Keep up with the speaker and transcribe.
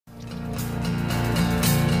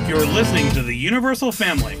You're listening to The Universal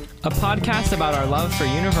Family, a podcast about our love for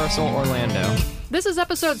Universal Orlando. This is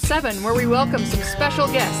episode 7, where we welcome some special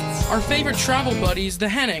guests. Our favorite travel buddies, the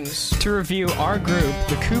Hennings. To review our group,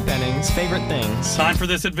 the Coopennings' favorite things. Time for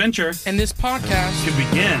this adventure And this podcast to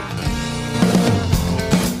begin.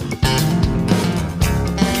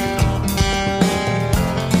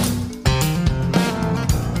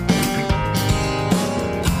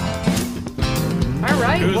 All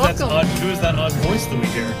right, welcome. Who is that odd voice that we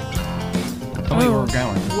hear? Oh, wait, we're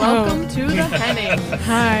going. Welcome to the Hennings.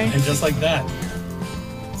 Hi. And just like that.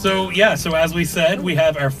 So as we said, we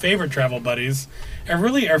have our favorite travel buddies, and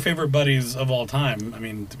really our favorite buddies of all time. I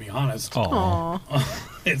mean, to be honest. Aw.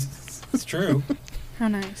 It's true. How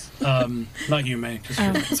nice. Not you, May. Just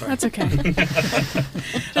your, sorry. That's okay.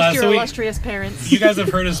 Just your illustrious parents. You guys have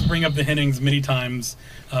heard us bring up the Hennings many times.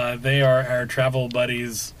 They are our travel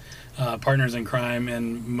buddies, partners in crime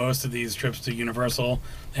in most of these trips to Universal,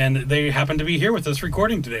 and they happen to be here with us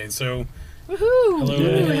recording today. So, Woohoo!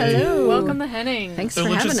 hello. Hello. Welcome the Hennings. Thanks So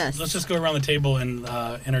for having let's us. just go around the table and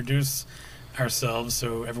introduce ourselves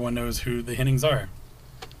so everyone knows who the Hennings are.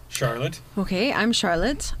 Charlotte. Okay, I'm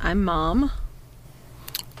Charlotte. I'm mom.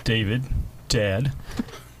 David, dad.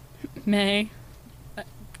 May.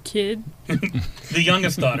 Kid. The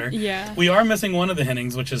youngest daughter. Yeah. We are missing one of the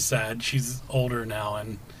Hennings, which is sad. She's older now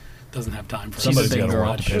and doesn't have time for Somebody's us. got to girl.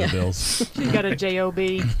 watch pay the bills. She's got a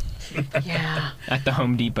J-O-B. Yeah. At the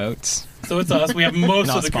Home Depots. So it's us. We have most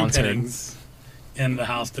Not of the sponsored. Coopennings in the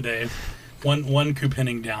house today. One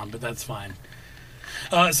Cooppenning down, but that's fine.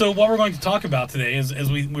 So what we're going to talk about today is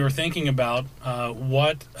we were thinking about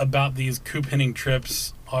what about these Cooppenning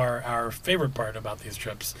trips are our favorite part about these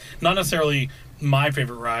trips. Not necessarily my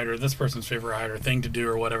favorite ride or this person's favorite ride or thing to do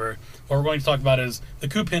or whatever. What we're going to talk about is the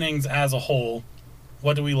Coopennings as a whole.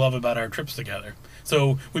 What do we love about our trips together?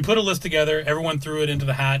 So we put a list together. Everyone threw it into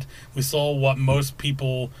the hat. We saw what most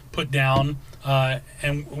people put down,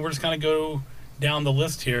 and we're just going to go down the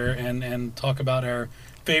list here and talk about our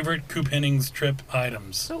favorite Coopennings trip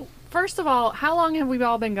items. So, first of all, how long have we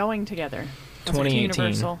all been going together? As a 2018.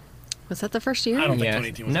 Universal? Was that the first year? I don't think Yeah.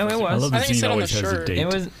 2018 was No, the it first I was. love I that think it Zine said on always the has a shirt. date. It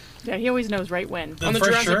was. Yeah, he always knows right when. The On the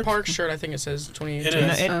first Jurassic shirt? Park shirt, I think it says 2018.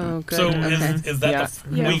 It is. Oh, good. So Okay. is that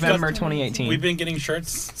Yeah, we've got- November 2018. We've been getting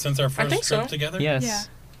shirts since our first think trip so. together? Yes. Yeah.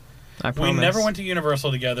 I We promise. never went to Universal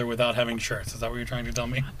together without having shirts. Is that what you're trying to tell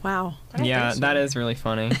me? Wow. I don't Yeah, think so. that is really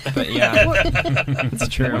funny. But yeah, it's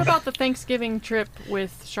true. What about the Thanksgiving trip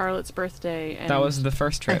with Charlotte's birthday? And That was the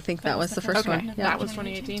first I trip. think that was the first okay. one. Yeah. That was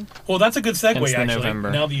 2018. Well, that's a good segue, Hence the actually, November.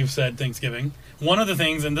 now that you've said Thanksgiving. One of the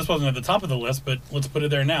things, and this wasn't at the top of the list, but let's put it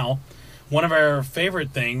there now, one of our favorite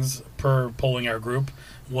things, per polling our group,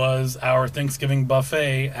 was our Thanksgiving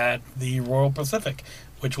buffet at the Royal Pacific,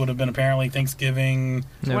 which would have been apparently Thanksgiving...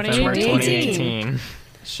 November 2018.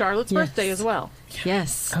 Charlotte's Yes. birthday as well.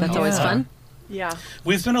 Yes, Oh, that's always yeah. fun. Yeah.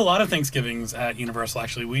 We spent a lot of Thanksgivings at Universal,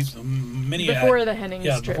 actually. Many Before the Hennings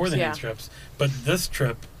Yeah, trips. before the yeah. Hennings trips. But this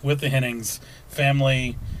trip with the Hennings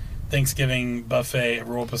family Thanksgiving buffet at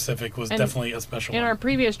Royal Pacific was And definitely a special In one. our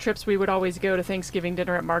previous trips, we would always go to Thanksgiving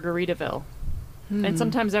dinner at Margaritaville. And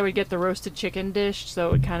sometimes I would get the roasted chicken dish, so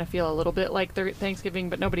it would kind of feel a little bit like the Thanksgiving,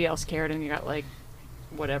 but nobody else cared, and you got, like,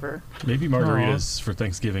 whatever. Maybe margaritas for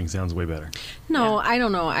Thanksgiving sounds way better. No, Yeah. I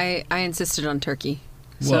don't know. I insisted on turkey.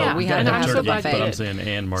 So Yeah, we and had to I'm have so the glad but they buffet. I'm saying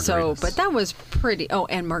and margaritas. So, but that was pretty. Oh,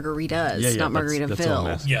 and margaritas, Yeah, not that's all I'm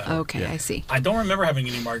Margaritaville. asking. Yeah. Okay, Yeah. I see. I don't remember having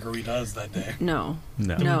any margaritas that day. No.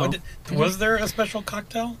 No. No. Was there a special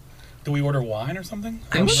cocktail? Did we order wine or something?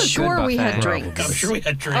 I'm was a good sure we had buffet. drinks. I'm sure we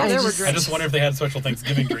had drinks. Oh, there were I drinks. just wonder if they had special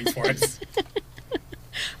Thanksgiving drinks for us.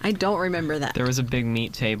 I don't remember that. There was a big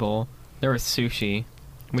meat table. There was sushi,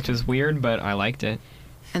 which was weird, but I liked it.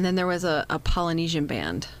 And then there was a Polynesian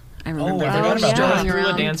band. I remember I they forgot were about strolling that. Hula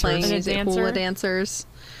around dancers. playing And a music, dancer. hula dancers.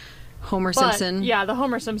 Homer But, Simpson. yeah, the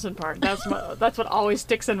Homer Simpson part. That's what always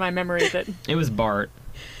sticks in my memory. That It was Bart.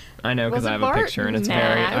 I know because Was I it have Bart? a picture, and it's Nah,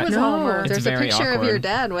 very. it was No, Homer. It's there's a very picture of awkward. your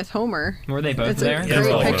dad with Homer. Were they both It's a there? great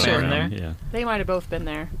Yeah, picture. In there? Yeah. they might have both been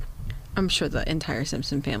there. I'm sure the entire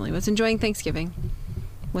Simpson family was enjoying Thanksgiving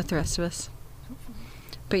with the rest of us.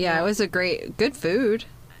 But yeah, it was good food,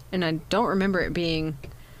 and I don't remember it being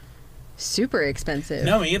super expensive.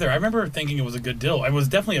 No, me either. I remember thinking it was a good deal. It was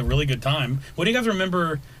definitely a really good time. What do you guys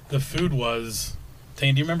remember the food was?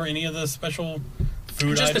 Tane, do you remember any of the special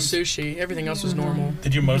food Just items? the sushi. Everything else was normal.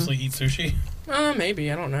 Did you mostly eat sushi?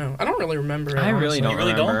 Maybe. I don't know. I don't really remember it, I really honestly. don't You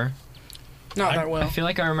really don't? remember. Not I- that well. I feel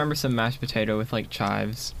like I remember some mashed potato with like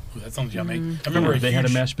chives. Ooh, that sounds yummy. Mm. I remember they had a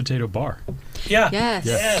huge- mashed potato bar. Yeah. Yes.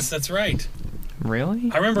 Yes, that's right.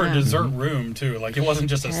 Really? I remember Yeah. a dessert room too. Like it wasn't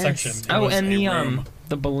just a Yes. section. It Oh, was and a room.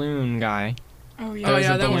 the balloon guy. Oh, There was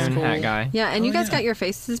yeah, a that was balloon cool. hat guy. Yeah, and Oh, you guys yeah. got your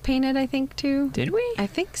faces painted, I think, too. Did we? I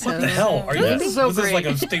think so. What the hell? Are you? This is so was this like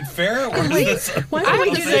a state fair, or is this? Why I do we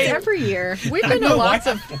would do say- this every year? We've been to know, why lots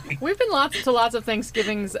of haven't we? we've been lots of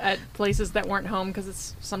Thanksgivings at places that weren't home because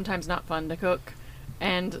it's sometimes not fun to cook,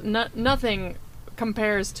 and nothing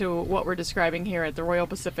compares to what we're describing here at the Royal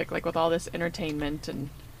Pacific, like with all this entertainment and.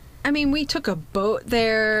 I mean, we took a boat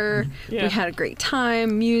there. Yeah. We had a great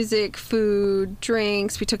time. Music, food,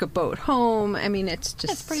 drinks. We took a boat home. I mean, it's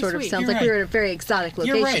That's just pretty sort of sweet. sounds You're like we right. were at a very exotic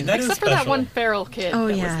location. You're right. That is Except for that special. one feral kid Oh,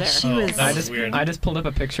 that yeah, was she there. Oh, was. that I was just weird. I just pulled up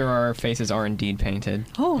a picture. Our faces are indeed painted.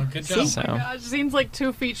 Oh, Good see? job. So Gosh, seems like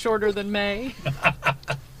 2 feet shorter than May. Do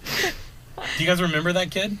you guys remember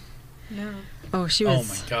that kid? No. Oh, she Oh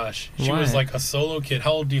was. my gosh, she was Why? like a solo kid.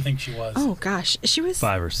 How old do you think she was? Oh gosh, she was.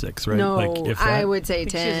 5 or 6, right? No, like if I that, would say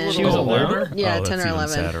think she was a 10. little She was older? alone? Yeah, Oh, 10 that's or even 11.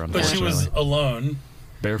 sadder, but she was unfortunately. alone,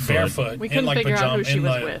 barefoot, We in couldn't like figure out who pajamas, she in was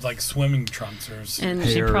like, with. like swimming trunks or. And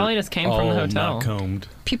She hair probably just came from the all hotel. not combed.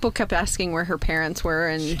 people kept asking where her parents were,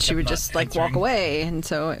 and she kept would not just like walk answering. away, and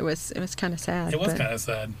so it was kind of sad. It was but- kind of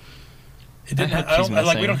sad. It didn't. hope I don't she's like. We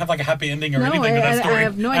missing. don't have like a happy ending or No, anything to that I story.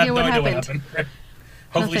 have no idea what happened.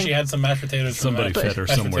 Hopefully, Nothing. she had some mashed potatoes. from Somebody a fed her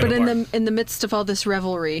mashed somewhere. potato But bar. in the midst of all this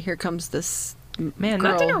revelry, here comes this Man,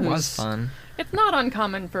 girl that dinner who's- was fun. It's not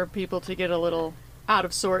uncommon for people to get a little out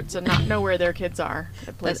of sorts and not know where their kids are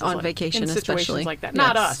at places on like, vacation in situations especially. like that.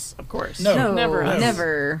 Not Yes. us, of course. No. No, never us.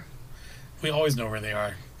 never. We always know where they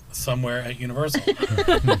are. Somewhere at Universal.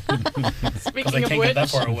 Because Speaking they of can't which, get that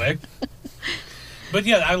far away. But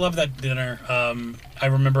yeah, I love that dinner. I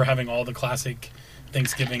remember having all the classic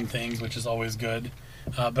Thanksgiving things, which is always good.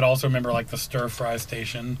 But I also remember like the stir fry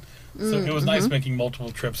station. So it was nice making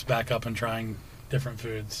multiple trips back up and trying different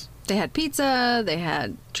foods. They had pizza. They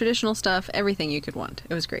had traditional stuff. Everything you could want.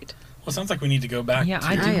 It was great. Well, it sounds like we need to go back. Yeah, to,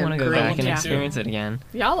 I do I want to go agree. back and Yeah. experience it again.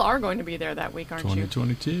 y'all are going to be there that week, aren't you?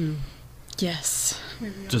 2022. Yes.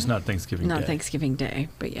 Just not Thanksgiving Not Day. Thanksgiving Day,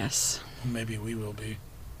 but yes. Maybe we will be.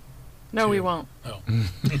 No, we Two. won't. Oh.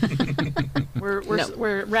 No.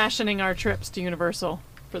 We're rationing our trips to Universal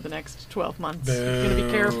for the next 12 months. We're gonna be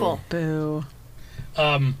Boo. careful. Boo.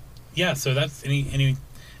 Yeah, so that's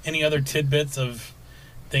any other tidbits of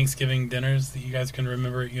Thanksgiving dinners that you guys can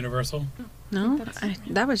remember at Universal? No,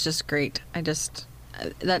 that was just great.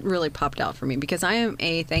 That really popped out for me because I am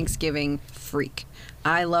a Thanksgiving freak.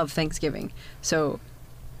 I love Thanksgiving. So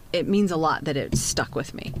it means a lot that it stuck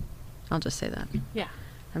with me. I'll just say that. Yeah.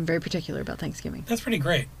 I'm very particular about Thanksgiving. That's pretty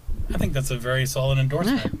great. I think that's a very solid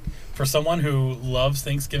endorsement. For someone who loves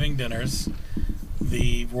Thanksgiving dinners,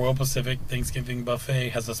 the Royal Pacific Thanksgiving Buffet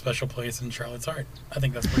has a special place in Charlotte's heart. I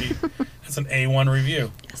think that's pretty, that's an A1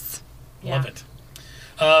 review. Yes. Love Yeah. it.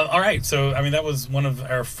 All right, so I mean that was one of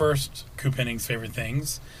our first Coop Henning's favorite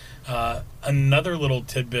things. Another little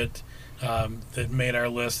tidbit that made our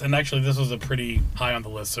list, and actually this was a pretty high on the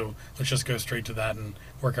list, so let's just go straight to that and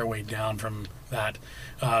work our way down from that,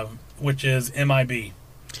 which is MIB,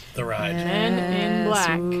 the ride. Men in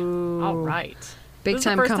Black. Ooh. All right. Big This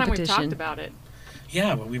time is the first time we've competition. talked about it.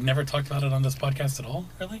 Yeah, but we've never talked about it on this podcast at all,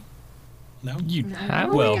 really? No? You,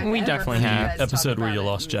 Have Well, we? We definitely have. episode where you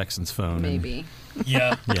lost Jackson's phone. and- Maybe. Yeah.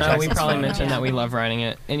 Yeah. We Jackson's probably fun. mentioned that we love writing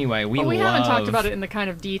it. Anyway, But we haven't talked about it in the kind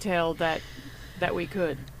of detail that we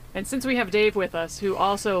could. And since we have Dave with us, who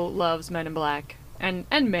also loves Men in Black, and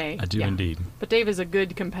May. I do yeah. indeed. But Dave is a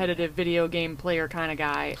good competitive video game player kind of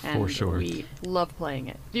guy, and sure. we love playing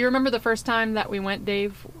it. Do you remember the first time that we went,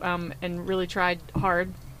 Dave, and really tried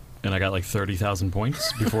hard? And I got like 30,000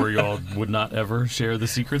 points before y'all would not ever share the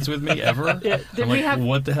secrets with me, ever. Yeah, did I'm we like, have-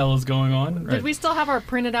 what the hell is going on? Did we still have our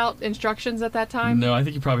printed out instructions at that time? No, I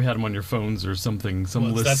think you probably had them on your phones or something, some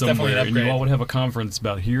Well, list that's definitely somewhere, an and you upgrade. all would have a conference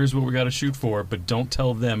about here's what we got to shoot for, but don't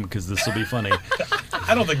tell them because this will be funny.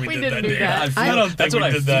 I don't think we, We did didn't that, do Dave. that. I feel, I don't think that's we what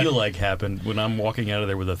I did that. feel like happened when I'm walking out of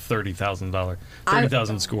there with a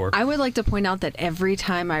 $30,000 score. I would like to point out that every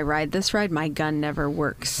time I ride this ride, my gun never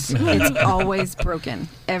works. It's always broken.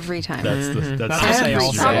 Every time. That's the That's the what they secret all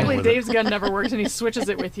you say. have Probably with it. Dave's gun never works, and he switches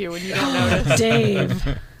it with you, and you don't notice.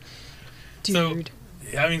 Dave. So, Dude.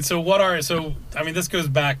 I mean, this goes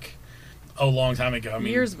back a long time ago. I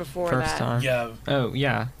mean, Years before First that, time. Yeah, Oh,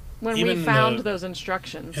 yeah. when Even we found the- those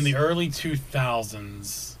instructions, in the early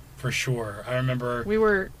 2000s, for sure. I remember we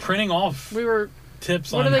were printing off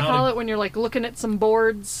tips what on do they how call to it when you're like looking at some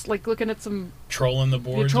boards, like looking at some trolling the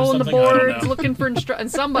boards. you're or trolling the something? I don't boards, know. looking for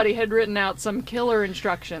and somebody had written out some killer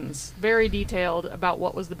instructions, very detailed about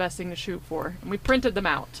what was the best thing to shoot for, and we printed them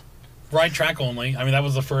out. Right track only. I mean, that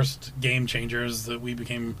was the first game changers that we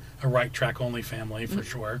became a right track only family for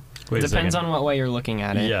sure. Wait a Depends second. on what way you're looking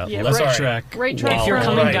at it. Yeah, Yeah, left right- track. right track. while If you're on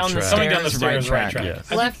coming right down the track. Coming down the stairs, stairs, right track.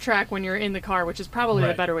 Yeah. Left track when you're in the car, which is probably the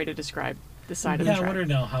Right. better way to describe the side of Yeah, the I track. wonder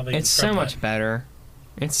now how they It's so describe much that. better.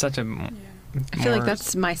 It's such a. I feel like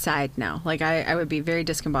that's my side now. Like I would be very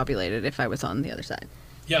discombobulated if I was on the other side.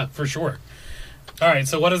 Yeah, for sure. All right,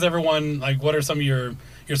 so what does everyone like? What are some of your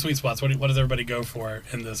sweet spots? What does everybody go for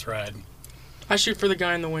in this ride? I shoot for the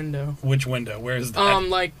guy in the window. Which window? Where is that?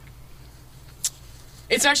 Like,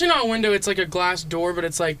 it's actually not a window. It's like a glass door, but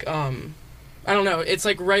it's like, I don't know. It's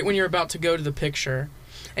like right when you're about to go to the picture,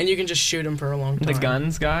 and you can just shoot him for a long time. The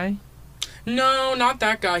guns guy? No, not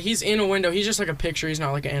that guy. He's in a window. He's just like a picture. He's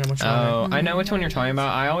not like an animatronic. Oh, I know which one you're talking about.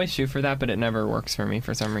 I always shoot for that, but it never works for me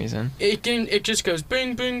for some reason. It just goes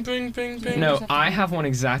bing, bing, bing, bing, bing. No, I have one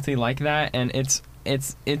exactly like that, and it's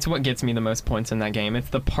what gets me the most points in that game. It's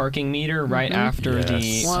the parking meter right after Yes.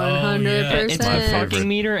 the. 100%. It's My the parking favorite.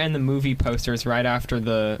 meter and the movie posters right after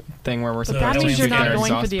the thing where we're But supposed that to means you're get not our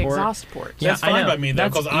going for the port. exhaust port. Yeah, That's I fine know. by me though,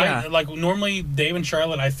 because That's- I like normally Dave and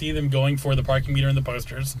Charlotte. I see them going for the parking meter and the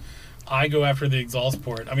posters. I go after the exhaust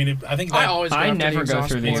port. I mean, I think that I always go I after never the go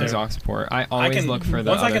exhaust through the port. exhaust port. I always look for the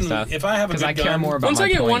once other I can, stuff. if I have a Because good I care gun, more about Once my I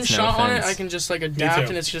get one points, no shot on it, offense. I can just like too. adapt,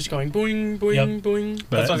 and it's just going boing, boing, Yep. boing.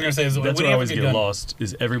 That's what I was gonna say. Is That's when what you I have a always good get gun- lost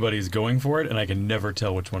is everybody's going for it, and I can never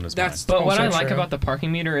tell which one is That's- mine. But what Also I like true. about the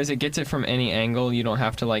parking meter is it gets it from any angle. You don't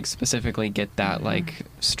have to like specifically get that like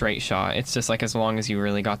straight shot. It's just like as long as you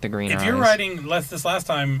really got the green If eyes. you're riding this last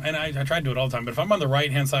time, and I try to do it all the time, but if I'm on the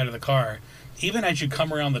right hand side of the car, even as you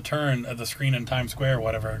come around the turn of the screen in Times Square or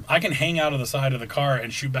whatever, I can hang out of the side of the car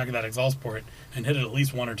and shoot back at that exhaust port and hit it at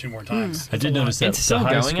least one or two more times. I It's did a lot. notice that it's still the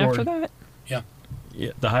high going score, after that. Yeah.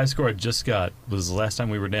 Yeah, the high score I just got was the last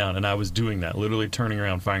time we were down, and I was doing that, literally turning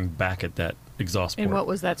around, firing back at that exhaust port. And what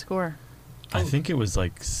was that score? I think it was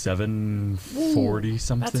like 740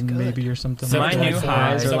 something, good. maybe, or something. Seven My new 724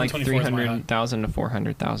 highs are like 724 is my high. 300,000 to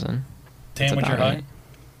 400,000. Tam, what's your about high? it.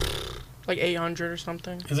 Like 800 or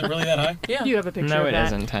something. Is it really that high? Yeah. You have a picture No, of it that.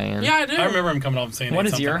 isn't, Tan. Yeah, I do. I remember him coming off and saying What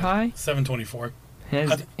it's is your something high? 724.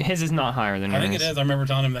 His is not higher than I yours. think it is. I remember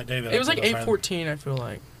telling him that day that It was like higher. 814, I feel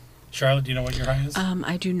like. Charlotte, do you know what your high is?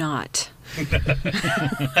 I do not.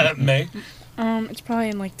 May? It's probably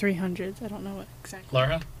in like 300s. I don't know what exactly.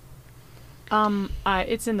 Laura?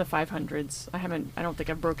 It's in the 500s. I don't think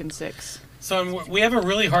I've broken 6. So we have a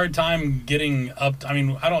really hard time getting up.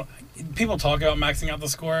 People talk about maxing out the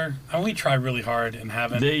score. We try really hard and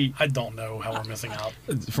haven't. I don't know how we're missing out.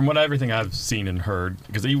 From everything I've seen and heard,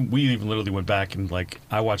 because we even literally went back and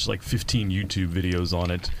I watched like 15 YouTube videos on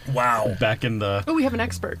it. Wow. Back in the. Oh, we have an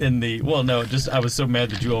expert. I was so mad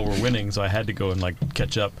that you all were winning, so I had to go and like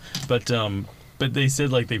catch up. But they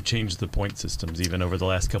said like they've changed the point systems even over the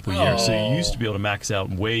last couple of years. So you used to be able to max out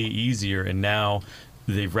way easier, and now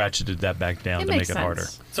they've ratcheted that back down to make it harder.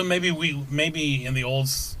 So maybe in the old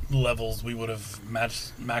levels we would have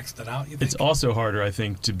maxed it out. You think? It's also harder, I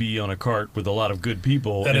think, to be on a cart with a lot of good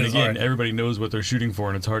people. That and is again, hard. everybody knows what they're shooting for,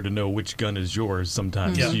 and it's hard to know which gun is yours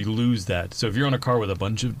sometimes. Yeah. You lose that. So if you're on a car with a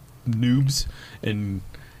bunch of noobs and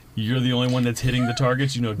you're the only one that's hitting the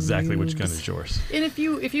targets, you know exactly which gun is yours. And if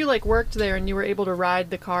you like worked there and you were able to ride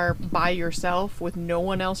the car by yourself with no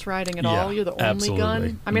one else riding at all, you're the only absolutely.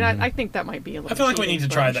 gun. I mean, Mhm. I think that might be a little. I feel like we need to cheating,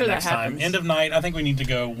 but try I'm that sure next time. happens. End of night, I think we need to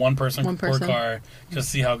go one person per car, just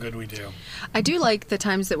see how good we do. I do like the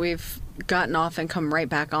times that we've gotten off and come right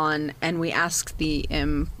back on, and we ask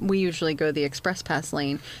we usually go the express pass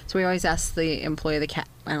lane, so we always ask the employee,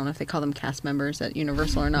 I don't know if they call them cast members at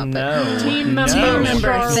Universal or not, No. but Team No.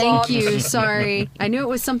 members. thank you. Sorry, I knew it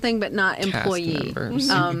was something, but not Cast employee. members.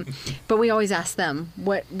 But we always ask them,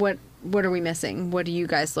 what are we missing? What do you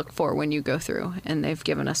guys look for when you go through? And they've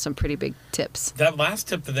given us some pretty big tips. That last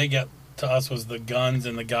tip that they get to us was the guns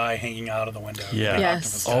and the guy hanging out of the window. Yeah. The Yes.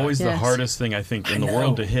 octopus guy. Always the Yes. hardest thing, I think, in I the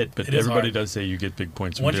world know. to hit, but It is everybody hard. does say you get big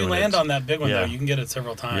points from Once you doing land it. on that big one, Yeah. though, you can get it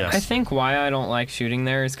several times. Yes. I think why I don't like shooting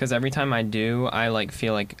there is because every time I do, I like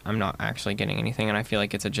feel like I'm not actually getting anything, and I feel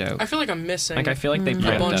like it's a joke. I feel like I'm missing Like I feel like they a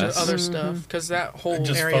prepped bunch us. of other stuff because that whole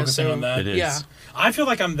Just area is focusing so. on that. It is. Yeah. I feel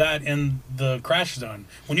like I'm that in the crash zone.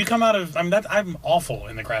 When you come out of, I'm awful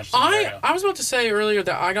in the crash zone area. I was about to say earlier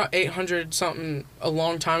that I got 800 something a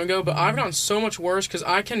long time ago, but I've gotten so much worse because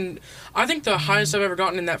I think the highest I've ever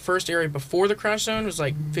gotten in that first area before the crash zone was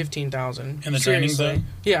like 15,000. In the training zone?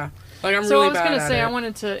 Yeah. Like I'm So really I was bad gonna at say it. I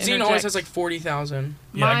wanted to Xene always interject. has like 40,000.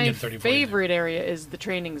 Yeah, I can My get 30, 40 there. favorite area is the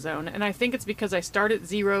training zone, and I think it's because I start at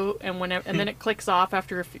 0 and then it clicks off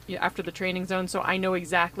after the training zone, so I know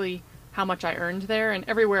exactly how much I earned there. And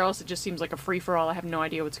everywhere else, it just seems like a free for all. I have no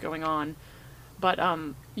idea what's going on. But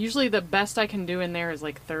usually the best I can do in there is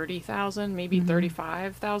like 30,000, maybe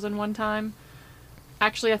 35,000 one time.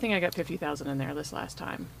 Actually, I think I got 50,000 in there this last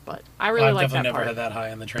time, but I really I've like definitely that never part. had that high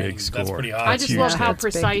in the training. Big That's score. pretty high. I That's just huge. love how That's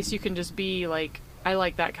big. precise you can just be. Like, I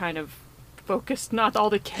like that kind of focused, not all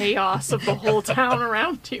the chaos of the whole town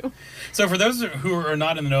around you. So for those who are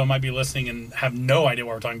not in the know and might be listening and have no idea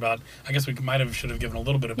what we're talking about, I guess we should have given a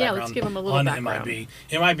little bit of Yeah, background let's give them a little on background. MIB.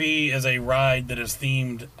 MIB is a ride that is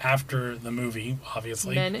themed after the movie,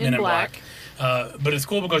 obviously. Men in Black. But it's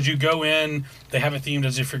cool because you go in, they have it themed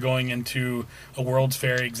as if you're going into a World's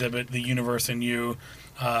Fair exhibit, the universe in you.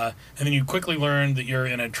 And then you quickly learn that you're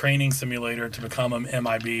in a training simulator to become an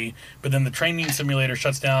MIB, but then the training simulator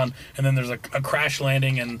shuts down, and then there's a crash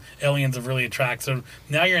landing, and aliens have really attracted. So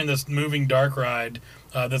now you're in this moving dark ride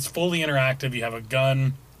that's fully interactive. You have a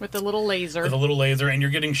gun With the little laser. with a little laser, and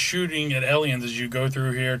you're getting shooting at aliens as you go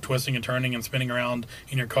through here, twisting and turning and spinning around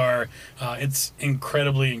in your car. It's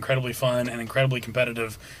incredibly, incredibly fun and incredibly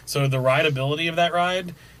competitive. So the rideability of that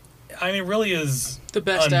ride, I mean, really is The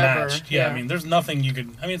best unmatched. ever. Yeah, Yeah. I mean, there's nothing you could.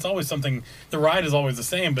 I mean, it's always something. The ride is always the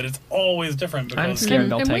same, but it's always different I'm because scared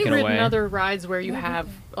they'll and take we've it ridden away. other rides where you have,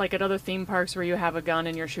 like at other theme parks where you have a gun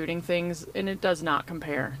and you're shooting things, and it does not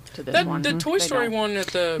compare to this one. The Toy They Story don't. one at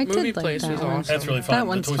the I did movie like place that was one. awesome. that's really fun. That The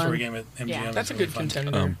one's Toy Story fun. game at MGM. Yeah. is That's a really good fun.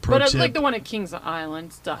 contender. Pro But tip, like the one at Kings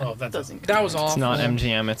Island, Oh, that's doesn't. That was compare. awful. It's not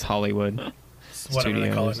MGM, it's Hollywood. Whatever they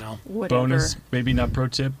call it Studios. now. Whatever. bonus, maybe not pro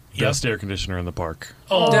tip, Yep. best air conditioner in the park.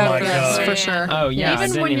 Oh my Definitely. god! For sure. Oh, yeah, I Even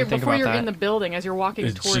didn't when even you're think before about you're that. in the building, as you're walking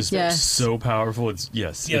It's towards just it. Yes. so powerful. It's Yeah,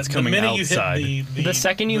 it's the coming minute outside. you hit The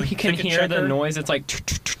second you the can ticket hear the checker, noise, it's like.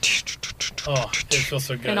 Oh, it feels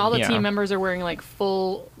so good. And all the Yeah. team members are wearing like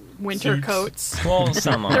full winter Suits. coats. Well,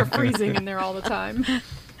 some They're are. freezing in there all the time.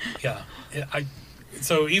 Yeah,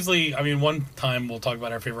 so easily. I mean, one time we'll talk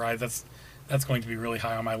about our favorite rides. That's going to be really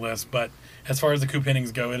high on my list. But as far as the coop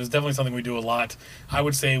innings go, it is definitely something we do a lot. I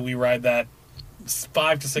would say we ride that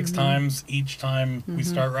 5 to 6 times each time we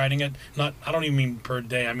start riding it. Not, I don't even mean per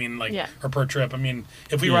day. I mean like Yeah. or per trip. I mean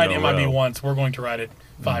if we In ride a MIB row. once, we're going to ride it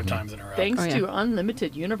 5 times in a row. Thanks Oh, yeah. to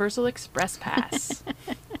Unlimited Universal Express Pass.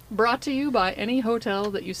 Brought to you by any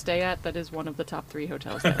hotel that you stay at that is one of the top 3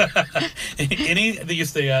 hotels there. Any that you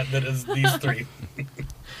stay at that is these 3.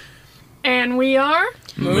 And we are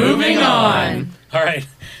Moving on. All right.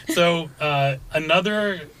 So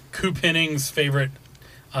another Coop Innings favorite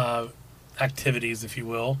activities, if you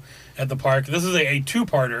will, at the park. This is a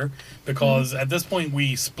two-parter because at this point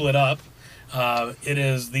we split up. It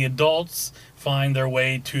is the adults find their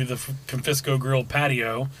way to the Confisco Grill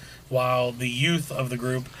patio, while the youth of the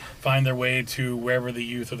group find their way to wherever the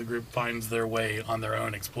youth of the group finds their way on their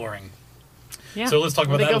own exploring. Yeah. So let's talk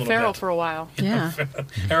about they that a go little feral bit. for a while. Yeah.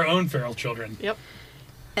 Our own feral children. Yep.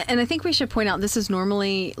 And I think we should point out this is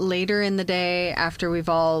normally later in the day after we've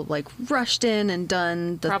all like rushed in and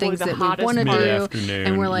done the Probably things the that we hottest want to part. do. Mid-afternoon,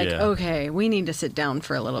 And we're like, yeah. okay, we need to sit down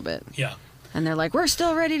for a little bit. Yeah. And they're like, we're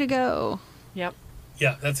still ready to go. Yep.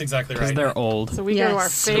 Yeah, that's exactly Because right. they're old. So we go to our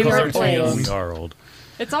Yes. Because favorite they're too place. young. We are old.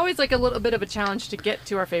 It's always like a little bit of a challenge to get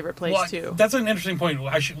to our favorite place Well, too. that's an interesting point.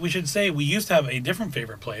 We should say we used to have a different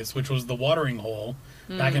favorite place, which was the watering hole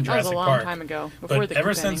back in That was Jurassic a long Park. time ago. Before But the ever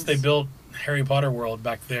Coop since they Innings. built Harry Potter World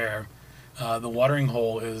back there, the watering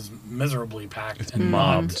hole is miserably packed. It's and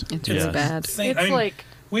mobbed. It's Yes. really bad. insane. It's I mean, like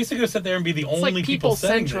we used to go sit there and be the only like people People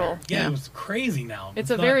sitting Central. there. Yeah, Yeah. it was crazy now. it's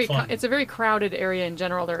not a very fun. it's a very crowded area in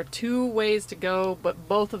general. There are 2 ways to go, but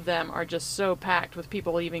both of them are just so packed with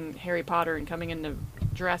people leaving Harry Potter and coming into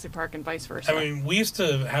Jurassic Park and vice versa. I mean, we used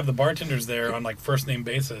to have the bartenders there on like first name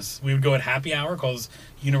basis. We would go at happy hour because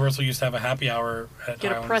Universal used to have a happy hour at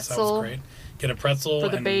Get a Islands. That pretzel. was great. Get a pretzel for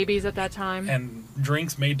the and, babies at that time. and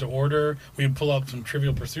drinks made to order. We would pull up some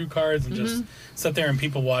Trivial Pursuit cards and just sit there and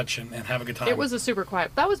people watch and have a good time. It was a super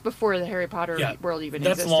quiet. That was before the Harry Potter Yeah, world even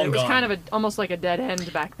that's existed. long It was gone. kind of almost like a dead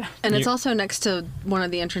end back then. And it's You- also next to one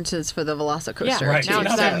of the entrances for the Velocicoaster. Yeah, right. now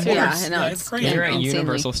it's that too. Yeah, It's, I know. it's crazy. You're at insanely.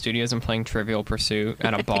 Universal Studios and playing Trivial Pursuit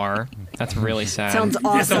at a bar. That's really sad. Sounds It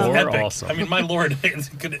sounds awesome. Or epic. awesome. I mean, my lord,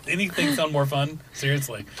 could anything sound more fun?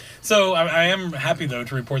 Seriously. So I am happy though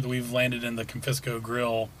to report that we've landed in the Confisco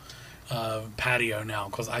Grill patio now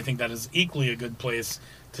because I think that is equally a good place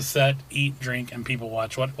to set, eat, drink, and people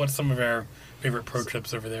watch. What's some of our favorite pro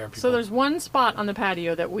trips over there? People? So there's one spot on the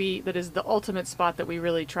patio that is the ultimate spot that we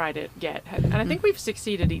really try to get, and I think we've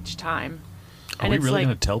succeeded each time. Are And we it's really like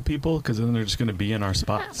going to tell people? Because then they're just going to be in our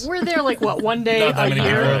spots. we're there like what, one day Not that a many people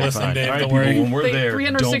year. are Alright, listening, fine. Dave. Alright, Don't people, worry. when we're They- there, don't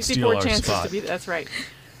 364 steal our chances spot. to be. That's right.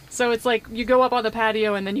 So it's like you go up on the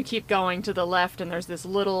patio and then you keep going to the left, and there's this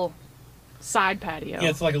little side patio. Yeah,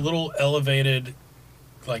 it's like a little elevated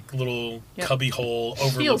like little Yep. cubby hole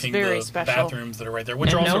Feels overlooking very the special. bathrooms that are right there,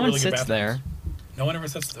 which And are also no one really good sits bathrooms. there. No one ever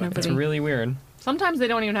sits there. It's Nobody. really weird. Sometimes they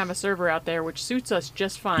don't even have a server out there, which suits us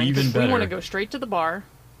just fine. Even 'cause we want to better. go straight to the bar.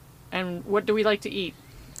 And what do we like to eat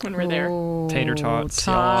when we're there? Oh, Tater tots.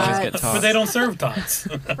 Y'all always get tots. tots. But they don't serve tots.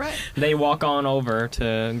 Right. They walk on over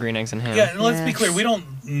to Green Eggs and Ham. Yeah, and let's be Yes. clear. We don't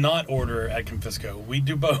not order at Confisco. We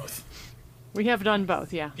do both. We have done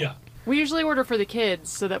both, yeah. Yeah. We usually order for the kids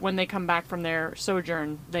so that when they come back from their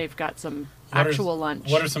sojourn, they've got some What are- actual lunch.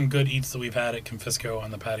 What are some good eats that we've had at Confisco on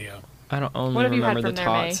the patio? I don't only What have you had remember the from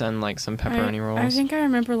there, tots May? and like some pepperoni rolls. I think I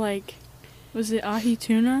remember like, was it ahi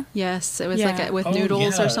tuna? Yes, it was Yeah. like with Oh, noodles yeah, I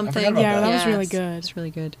or forgot something. about Yeah, that was Yes, really good. It's really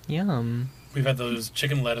good. Yum. We've had those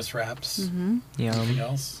chicken lettuce wraps. Mm-hmm. Anything Yum.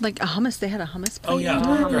 else? Like a hummus. They had a hummus. Oh plate. yeah,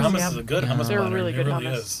 Oh, their hummus yeah. is a good Yeah. hummus. They're platter. really good It really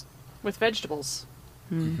hummus. is. With vegetables.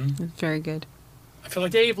 Mm, it's very good. I feel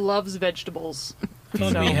like Dave loves vegetables. I feel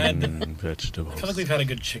like we So- had. Vegetables. I feel like we've had a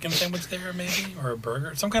good chicken sandwich there, maybe, or a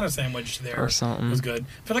burger, some kind of sandwich there. Or something. Was good.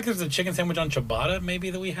 I feel like there's a chicken sandwich on ciabatta, maybe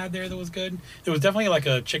that we had there that was good. There was definitely like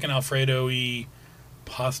a chicken Alfredo-y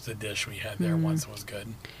pasta dish we had there once that was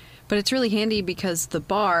good. But it's really handy because the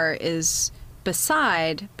bar is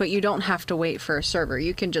beside, but you don't have to wait for a server.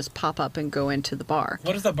 You can just pop up and go into the bar.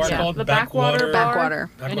 What is that bar Yeah, called? the Backwater Bar. Backwater.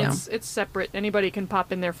 And Backwater. it's separate. Anybody can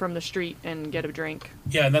pop in there from the street and get a drink.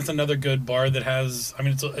 Yeah, and that's another good bar that has. I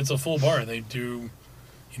mean, it's a full bar. They do,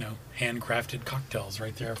 handcrafted cocktails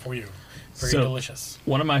right there for you. Very So- delicious.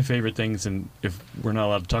 One of my favorite things, and if we're not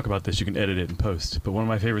allowed to talk about this, you can edit it and post. But one of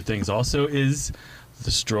my favorite things also is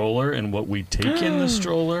the stroller and what we take in the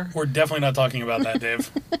stroller. We're definitely not talking about that, Dave.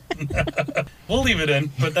 We'll leave it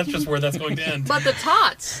in, but that's just where that's going to end. But the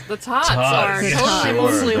tots are Tots, totally sure.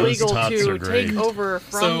 mostly Those legal tots to are great. take over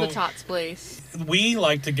from So- the tots place. We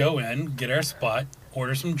like to go in, get our spot,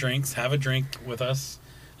 order some drinks, have a drink with us,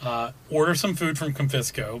 order some food from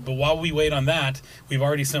Confisco. But while we wait on that, we've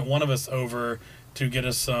already sent one of us over to get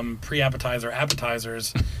us some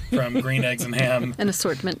appetizers from Green Eggs and Ham, An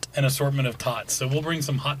assortment. an assortment of tots. So we'll bring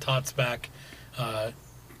some hot tots back,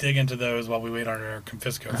 dig into those while we wait on our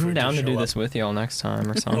Confisco food I'm down to show do up. this with y'all next time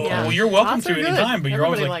or Oh, something. Yeah. well, you're welcome Tots to are good. anytime, but you're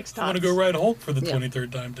always Everybody like, likes I want to tots. go ride Hulk for the Yeah.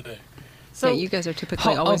 23rd time today. So yeah, you guys are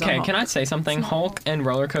typically always Okay, on can I Hulk. say something? Hulk and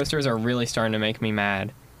roller coasters are really starting to make me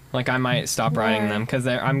mad. Like I might stop riding Why? them because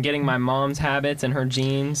I'm getting my mom's habits and her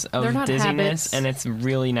genes They're of not dizziness, habits. and it's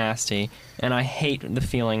really nasty. And I hate the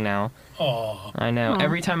feeling now. Oh, I know. Aw.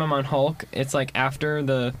 Every time I'm on Hulk, it's like after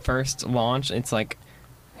the first launch, it's like,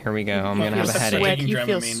 here we go. I'm You gonna have a feel headache. sweat. You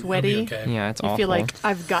feel sweaty. Okay. Yeah, it's you awful. feel like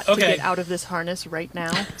I've got to Okay. get out of this harness right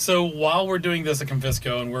now. So while we're doing this at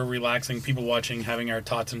Confisco and we're relaxing, people watching, having our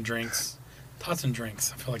tots and drinks. Tots and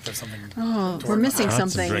drinks. I feel like there's something. Oh, to we're work missing on. Tots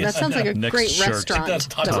and something. drinks. That sounds like a Next great shirt. restaurant It does,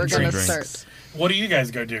 tots that we're and going to drinks. start. What do you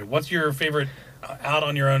guys go do? What's your favorite out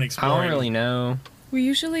on your own I exploring? don't really know. We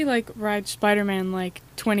usually like ride Spider-Man like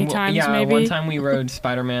 20 Well, times yeah, maybe. one time we rode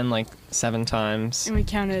Spider-Man like 7 times. And we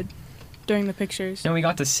counted during the pictures. No, we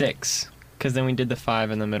got to 6 because then we did the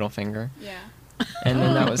 5 and the middle finger, Yeah. and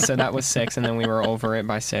then that was 6, and then we were over it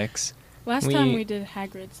by 6. Last time We- we did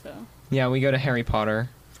Hagrid's though. Yeah, we go to Harry Potter.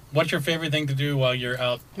 What's your favorite thing to do while you're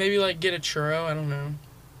out? Maybe like get a churro. I don't know.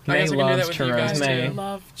 I May guess I can do that loves with you churros. guys, May. I too.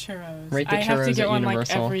 love churros. Rate the I have to churros get at one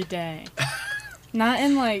Universal. like every day.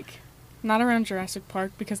 Not around Jurassic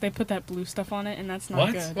Park because they put that blue stuff on it and that's not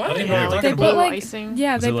What? good. I didn't know Yeah, what like you're They talking put about. like icing.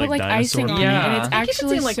 Yeah, Is they it put like like dinosaur icing on meat? it and Yeah. it's I think it's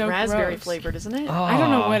actually in like so raspberry gross. flavored, isn't it? Oh. I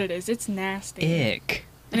don't know what it is. It's nasty. Ick.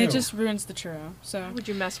 And Ew. it just ruins the churro. So Why would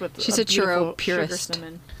you mess with She's a a churro beautiful purist. sugar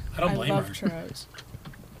cinnamon? I don't I blame love her. churros.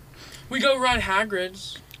 We go ride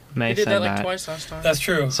Hagrid's. May We did said that like that. twice last time. That's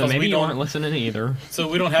true. So 'cause maybe we you don't. weren't listening either. So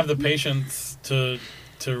we don't have the patience to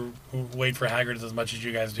wait for Hagrid's as much as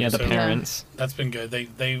you guys do. Yeah, the so parents. that's been good.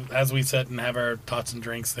 They as we sit and have our tots and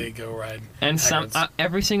drinks, they go ride. And Hagrid's.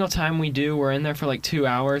 every single time we do, we're in there for like 2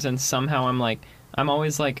 hours, and somehow I'm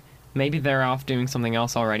always like, maybe they're off doing something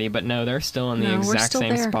else already, but no, they're still in the No, we're exact still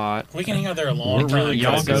same there. spot. We can hang out there a long We're time. really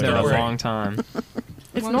Y'all guys, go just there don't a worry. long time.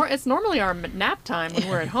 It's normally our nap time when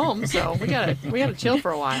we're at home, so we gotta chill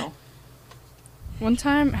for a while. One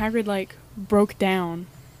time Hagrid like broke down.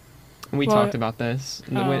 We Well, talked about this,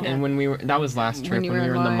 and when we were that was last trip When you when we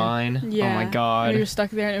were were in in the line. mine. Yeah. Oh my And god. we were stuck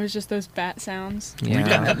there and it was just those bat sounds.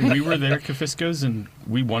 Yeah. We were there at Confisco's and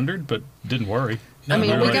we wondered, but didn't worry. No, I mean,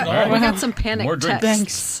 we're we like, got all right. we got some panic More drinks.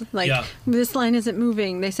 texts. Like, Yeah. this line isn't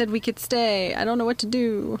moving. They said we could stay. I don't know what to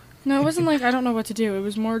do. No, it wasn't like I don't know what to do. It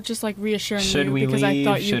was more just like reassuring Should you we because I leave?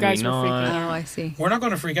 thought you Should guys we were freaking not? Oh, out. I see. We're not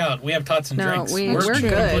going to freak out. We have tots and No, drinks. we're completely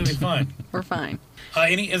good. fine. We're fine.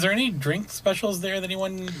 Is there any drink specials there that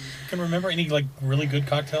anyone can remember? Any like really good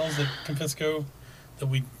cocktails at Confisco that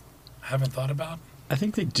we haven't thought about? I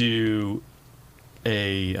think they do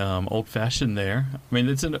a old fashioned there. I mean,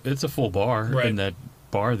 it's a full bar in that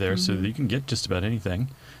bar there, so you can get just about anything.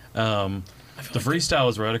 The freestyle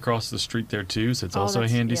is right across the street there too, so it's also a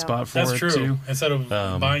handy spot for that's it true. too. Instead of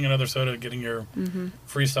buying another soda, getting your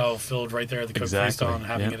freestyle filled right there at the Coke Exactly. freestyle and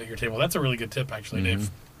having it at your table. That's a really good tip, actually, Dave.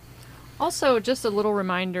 Also, just a little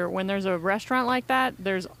reminder, when there's a restaurant like that,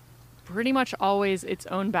 there's pretty much always its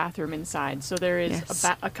own bathroom inside. So there is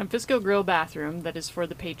a Confisco Grill bathroom that is for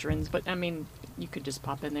the patrons, but I mean, you could just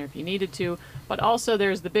pop in there if you needed to. But also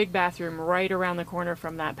there's the big bathroom right around the corner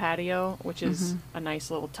from that patio, which is a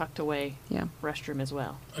nice little tucked away restroom as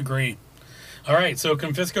well. Agree. All right, so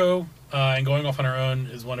Confisco and going off on our own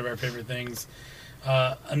is one of our favorite things.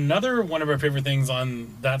 Another one of our favorite things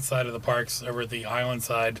on that side of the parks, over at the island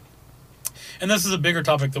side, and this is a bigger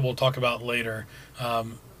topic that we'll talk about later,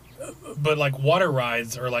 but like water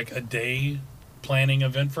rides are like a day planning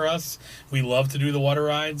event for us. We love to do the water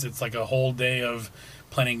rides. It's like a whole day of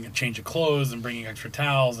planning a change of clothes and bringing extra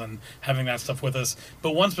towels and having that stuff with us.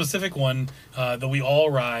 But one specific one that we all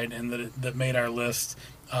ride and that made our list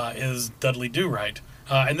is Dudley Do Right.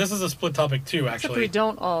 And this is a split topic too, actually. Except we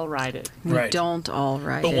don't all ride it. We don't all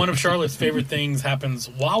ride But it. one of Charlotte's favorite things happens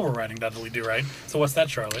while we're riding Dudley Do Right. So what's that,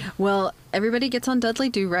 Charlotte? Well, everybody gets on Dudley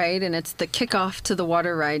Do Right, and it's the kickoff to the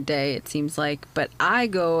water ride day, it seems like. But I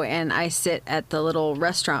go and I sit at the little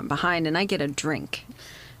restaurant behind, and I get a drink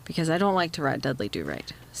because I don't like to ride Dudley Do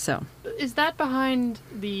Right. So Is that behind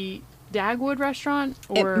the Dagwood restaurant?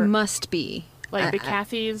 Or it must be. like the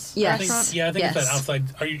Kathy's Yes. restaurant? I think it's that outside.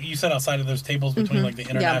 You said outside of those tables between like the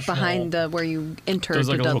international. Yeah, behind where you enter There's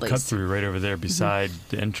to like a little Dudley's. cut through right over there beside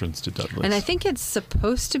the entrance to Dudley's. And I think it's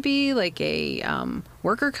supposed to be like a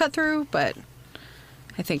worker cut through, but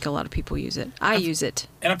I think a lot of people use it. I use it.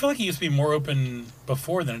 And I feel like it used to be more open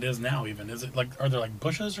before than it is now. Even is it like, are there like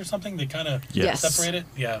bushes or something that kind of Yes. separate it?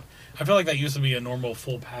 Yeah, I feel like that used to be a normal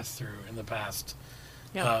full pass through in the past.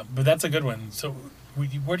 Yeah. But that's a good one. So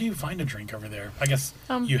where do you find a drink over there? I guess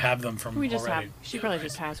you have them from We just already. have. She probably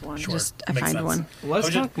just has one. Sure. I Makes find sense. one. Let's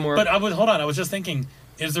talk more. But hold on. I was just thinking,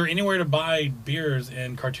 is there anywhere to buy beers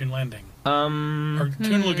in Cartoon Landing? Or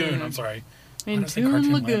Toon Lagoon, I'm sorry. Why In did I say Toon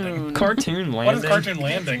Cartoon Lagoon. Landing? Cartoon What is Landing. Cartoon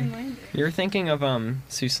Landing? You're thinking of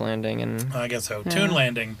Seuss Landing and I guess so. Yeah. Toon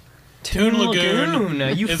Landing. Toon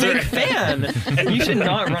Lagoon. You Is fake there- fan. You should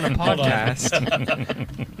not run a Hold on. podcast.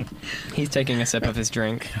 He's taking a sip of his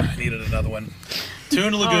drink. I needed another one.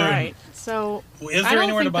 Toon Lagoon. All right. So Is I there don't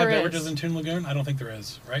anywhere to think buy there beverages is. in Toon Lagoon? I don't think there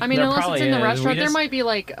is, right? I mean, There unless it's probably in the is. We restaurant, there just- might be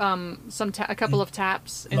like a couple of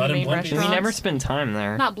taps in Not the in main Blimpies? restaurant. We never spend time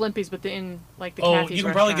there. Not Blimpies, but in like the oh, Kathy's you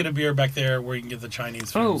can probably get a restaurant. beer back there where you can get the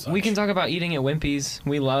Chinese food. Oh, and such. we can talk about eating at Wimpy's.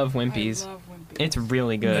 We love Wimpy's. I love Wimpy. It's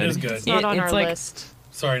really good. It is good. It's not on it's our like, list.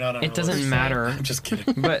 Sorry, not on It our doesn't list. matter. I'm just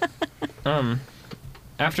kidding. But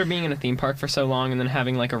after being in a theme park for so long and then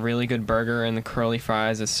having like a really good burger and the curly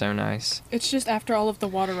fries is so nice. It's just after all of the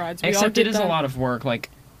water rides. We all Except get it is a done- lot of work.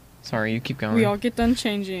 Like, sorry, you keep going. We all get done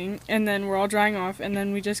changing, and then we're all drying off, and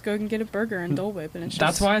then we just go and get a burger and Dole Whip, and it's just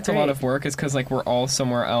That's why it's a lot great. of work, is because like we're all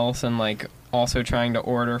somewhere else and like also trying to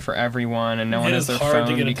order for everyone, and no It one is has their hard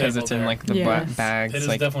to phone get a because table it's in there. like the Yes. bags. It is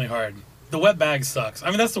like, definitely hard. The wet bag sucks. I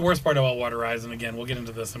mean, that's the worst part about water rides, and again, we'll get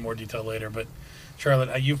into this in more detail later. But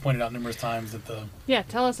Charlotte, you've pointed out numerous times that the Yeah,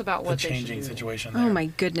 tell us about what they changing should do. situation there. Oh my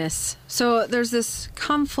goodness. So there's this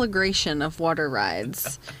conflagration of water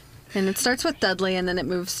rides. And it starts with Dudley, and then it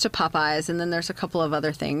moves to Popeyes, and then there's a couple of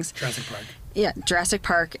other things. Jurassic Park. Yeah, Jurassic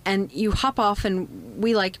Park. And you hop off, and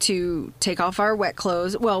we like to take off our wet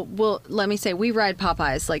clothes. Well, let me say, we ride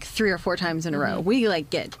Popeyes like 3 or 4 times in a row. We like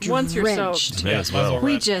get drenched. Once you're soaked. May as well.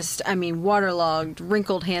 We just, I mean, waterlogged,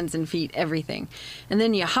 wrinkled hands and feet, everything. And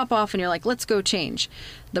then you hop off and you're like, let's go change.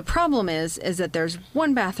 The problem is that there's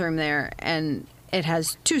one bathroom there and it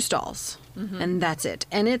has 2 stalls. And that's it.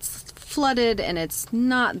 And it's flooded and it's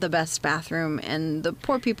not the best bathroom. And the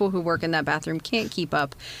poor people who work in that bathroom can't keep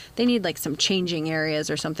up. They need like some changing areas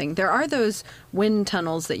or something. There are those wind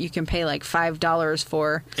tunnels that you can pay like $5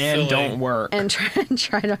 for and Silly. don't work. and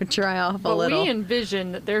try to dry off a But little. we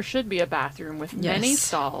envision that there should be a bathroom with many Yes.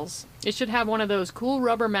 stalls. It should have one of those cool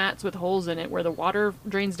rubber mats with holes in it where the water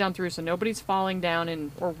drains down through, so nobody's falling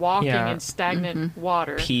down or walking Yeah. in stagnant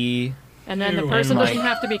water. Pee. And then the Ew. person And, like- doesn't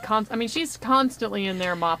have to be I mean, she's constantly in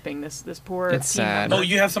there mopping this poor. It's team sad. member. Oh,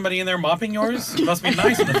 you have somebody in there mopping yours? It must be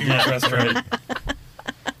nice in the female restaurant.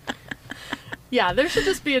 Yeah, there should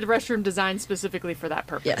just be a restroom designed specifically for that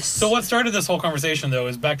purpose. Yes. So what started this whole conversation, though,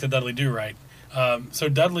 is back to Dudley Do Right. So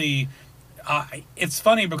Dudley, it's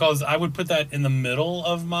funny because I would put that in the middle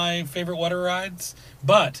of my favorite water rides,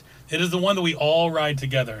 but it is the one that we all ride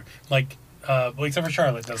together. Like, well, except for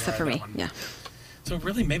Charlotte doesn't Except ride for that me, one. yeah. So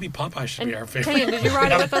really, maybe Popeye should be our favorite. Tayan, did you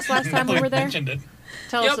ride it with us last time Now we were we've there? mentioned it.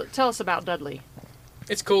 Tell us about Dudley.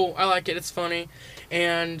 It's cool. I like it. It's funny.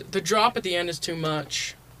 And the drop at the end is too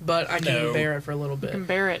much, but I can bear it for a little You bit. can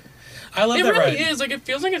bear it. I love It that really ride. is. Like, it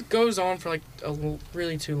feels like it goes on for, like,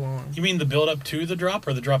 really too long. You mean the build up to the drop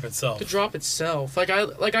or the drop itself? The drop itself. Like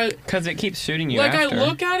I Because it keeps shooting you like after. I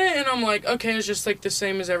look at it and I'm like, okay, it's just like the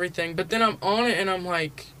same as everything. But then I'm on it and I'm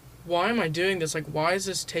like, why am I doing this? Like, why is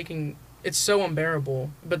this taking? It's so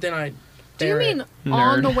unbearable. But then I. Do you bear it. mean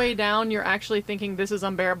on Nerd. the way down you're actually thinking this is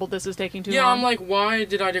unbearable, this is taking too Yeah, long? I'm like, why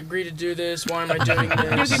did I agree to do this? Why am I doing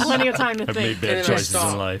Gives this? you plenty of time to I've think. made And bad then I choices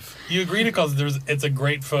stop. in life. You agreed because it's a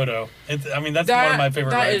great photo. That's one of my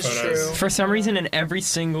favorite that ride is photos. true. For some reason, in every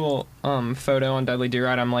single photo on Dudley Do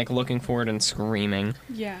Ride, I'm like looking forward and screaming.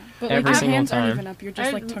 Yeah, but Every like your single hands time. aren't even up. You're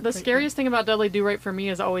just like tucked the right scariest thing about Dudley Do Right for me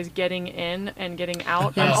is always getting in and getting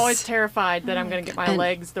out. I'm Yes. always terrified that I'm going to get my And-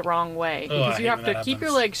 legs the wrong way Oh, I because hate you have when to that keep your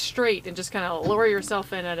happens. legs straight and just kind of lower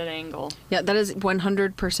yourself in at an angle. Yeah, that is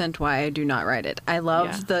 100% why I do not ride it. I love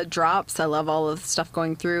Yeah. the drops. I love all of the stuff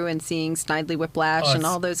going through and seeing Snidely Whiplash Oh, and it's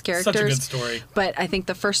all those characters. Such a good story. But I think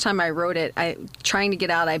the first time I rode it, trying to get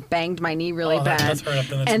out, I banged my knee really Oh, that bad. does hurt. I've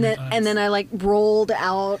done that and so then many and then times. I like rolled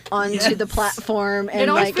out onto Yes. the platform and It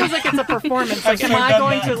always like feels like it's a performance. Like, am so I done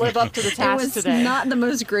going that. to live up to the it task was today? not the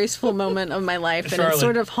most graceful moment of my life, and Charlotte, it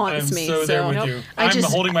sort of haunts I'm me. so there with Nope. you. I I'm just-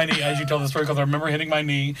 holding my knee as you tell the story because I remember hitting my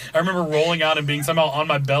knee. I remember rolling out and being somehow on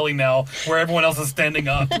my belly now where everyone else is standing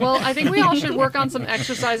up. Well, I think we all should work on some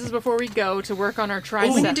exercises before we go to work on our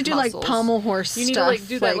tricep we need to do like muscles. pommel horse You need stuff. to like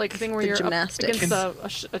do that like thing where the you're gymnastics. up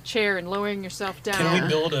against a chair and lowering yourself down. Can we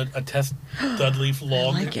build a test Dudley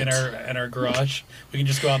log like in it. our garage? We can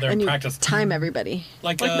just go out there and and you practice. time everybody.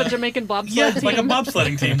 Like the Jamaican bobsled yeah, team. like a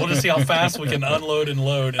bobsledding team. We'll just see how fast we can unload and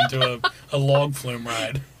load into a log flume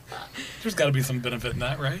ride. There's got to be some benefit in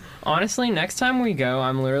that, right? Honestly, next time we go,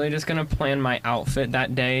 I'm literally just gonna plan my outfit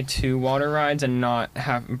that day to water rides and not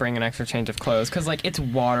bring an extra change of clothes. Cause like it's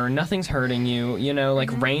water, nothing's hurting you. You know,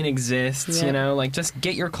 like rain exists. Yeah. You know, like just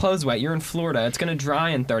get your clothes wet. You're in Florida. It's gonna dry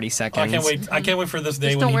in 30 Oh, seconds. I can't wait. I can't wait for this day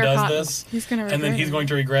Just when don't he wear does cotton. this. He's gonna And then regret he's it. going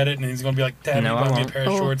to regret it, and he's going to be like, "Dad, No, you I bought me a won't. pair of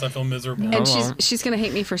Oh. shorts. I feel miserable." No. And I won't. she's gonna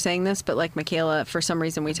hate me for saying this, but like Michaela, for some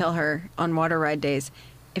reason we tell her on water ride days,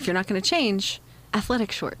 if you're not gonna change,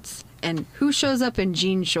 athletic shorts. And who shows up in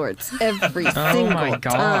jean shorts every Oh single my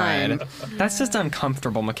god. time? That's just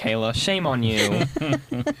uncomfortable, Michaela. Shame on you.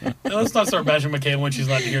 Now, let's not start bashing Michaela when she's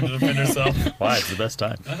not here to defend herself. Why? It's the best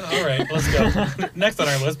time. All right, let's go. Next on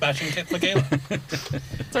our list, bashing Michaela.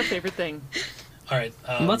 It's our favorite thing. All right.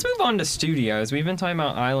 Let's move on to studios. We've been talking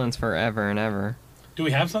about islands forever and ever. Do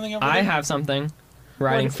we have something over there? I have something.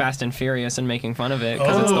 Riding What? Fast and Furious and making fun of it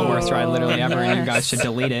because it's the worst ride literally ever, and you guys Nice. should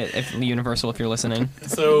delete it if Universal if you're listening.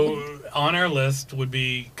 So on our list would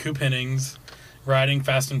be Coop Hennings riding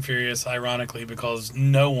Fast and Furious, ironically, because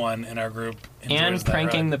no one in our group enjoys And that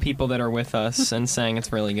pranking ride. the people that are with us and saying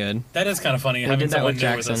it's really good. That is kind of funny. We having did that someone with new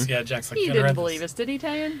with us. Jackson. Yeah, Jackson. He "Can I didn't ride believe this?" us, did he,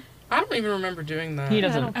 Tayan? I don't even remember doing that. He I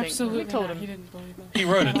doesn't. don't think Absolutely we told not. him. He didn't believe it. He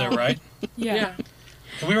rode it though, right? Yeah. Yeah.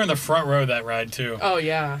 And we were in the front row of that ride too. Oh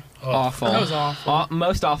yeah. Oh, Awful. That was awful.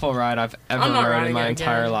 Most awful ride I've ever I'm not rode in riding my it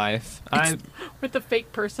entire again. life. With the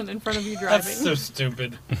fake person in front of you driving. That's so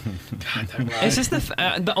stupid. God, that ride. It's just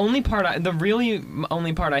the only part, the really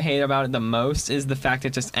only part I hate about it the most is the fact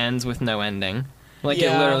it just ends with no ending. Like it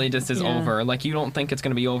Yeah. literally just is Yeah. over. Like you don't think it's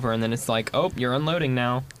gonna be over, and then it's like, oh, you're unloading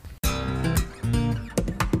now.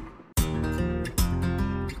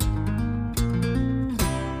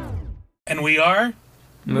 And we are.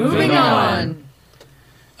 Moving on.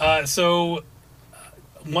 So,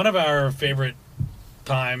 one of our favorite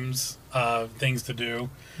times, things to do,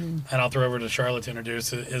 and I'll throw over to Charlotte to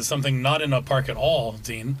introduce, is something not in a park at all,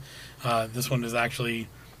 Dean. This one is actually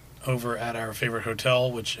over at our favorite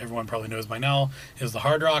hotel, which everyone probably knows by now, is the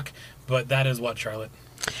Hard Rock. But that is what, Charlotte?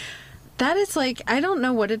 That is like, I don't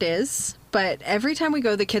know what it is, but every time we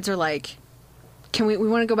go, the kids are like, we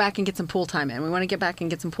want to go back and get some pool time in. We want to get back and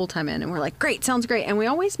get some pool time in. And we're like, great, sounds great. And we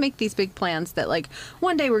always make these big plans that like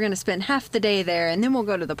one day we're going to spend half the day there and then we'll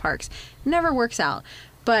go to the parks. Never works out.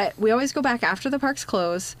 But we always go back after the parks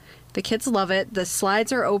close. The kids love it. The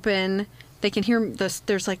slides are open. They can hear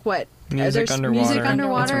there's like what? Music There's underwater. Music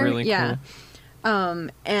underwater. It's really yeah. cool.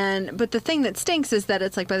 But the thing that stinks is that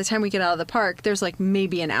it's like by the time we get out of the park, there's like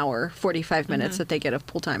maybe an hour, 45 minutes that they get of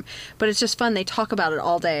pool time. But it's just fun. They talk about it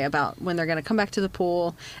all day about when they're going to come back to the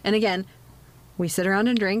pool. And again, we sit around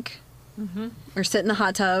and drink or sit in the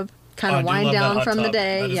hot tub, kind Oh, I of do wind love that down hot from the tub.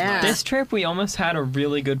 day. That is Yeah. nice. This trip, we almost had a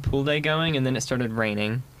really good pool day going, and then it started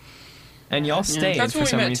raining. And y'all stayed That's for when we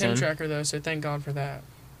some met reason. Tim Tracker though, so thank God for that.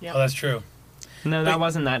 Yep. Oh, that's true. No, that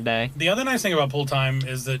wasn't that day. The other nice thing about pool time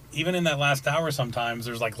is that even in that last hour, sometimes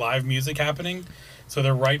there's like live music happening. So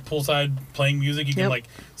they're right poolside playing music. You can like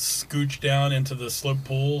scooch down into the slope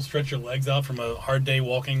pool, stretch your legs out from a hard day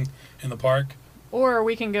walking in the park. Or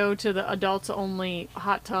we can go to the adults only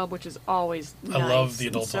hot tub, which is always nice. I love the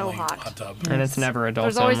adults so only hot. hot tub. And it's never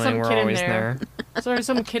adults There's always only. some We're kid in always there. there. So there's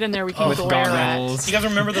some kid in there we can With glare at. goggles. You guys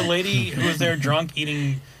remember the lady who was there drunk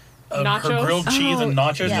eating her Nachos? grilled cheese and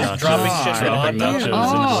nachos, yeah. just dropping God. shit in a hot tub?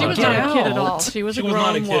 Nachos. She was Get not a kid at all. out. She was She a was grown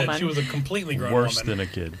not a kid. woman. She was a completely grown Worse woman. than a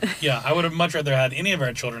kid. Yeah, I would have much rather had any of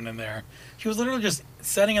our children in there. She was literally just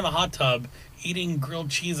sitting in the hot tub, eating grilled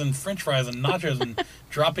cheese and French fries and nachos and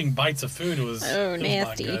dropping bites of food. It was Oh, it was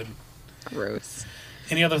nasty. not good. Gross.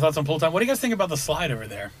 Any other thoughts on pool time? What do you guys think about the slide over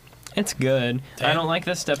there? It's good. Dan? I don't like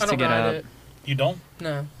the steps I to don't get ride up. it. You don't,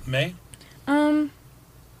 No. May?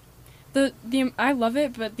 The I love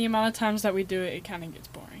it, but the amount of times that we do it, it kind of gets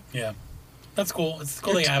boring. Yeah, that's cool. It's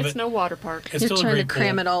cool they have It's it. no water park. It's You're still a trying to great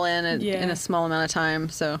cram pool. it all in Yeah. in a small amount of time,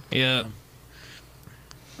 so Yeah.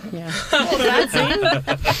 yeah.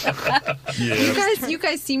 Yeah. You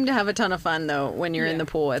guys seem to have a ton of fun though when you're in the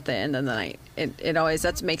pool at the end of the night. It always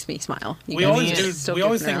makes me smile. You We guys always are do. so We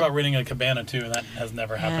always goofing think around. about renting a cabana too, and that has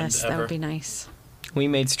never happened Yes, that ever. would be nice. We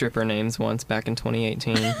made stripper names once back in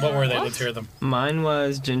 2018. What were they? Let's hear them. Mine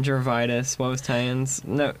was gingivitis. What was Tayan's?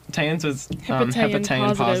 No, Tayan's was Hepatitis hepatitis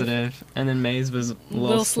positive. positive. And then May's was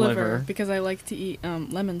little sliver. because I like to eat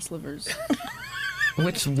lemon slivers.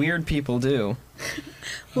 Which weird people do.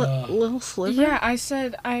 Little sliver. Yeah, I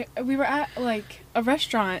said we were at like a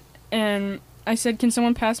restaurant and I said, "Can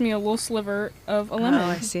someone pass me a little sliver of a lemon?" Oh,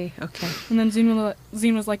 I see. Okay. And then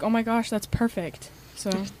Zine was like, "Oh my gosh, that's perfect." So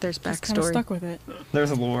There's just kind of backstory. stuck with it. There's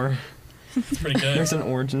a lore. It's pretty good. There's an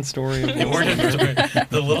origin story. The origin story.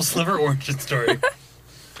 The little sliver origin story.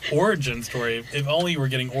 Origin story. If only you were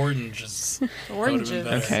getting oranges. that would've been Oranges.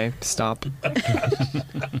 better. Okay, stop.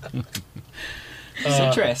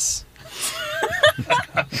 Citrus.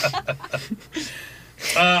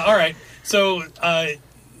 All right. So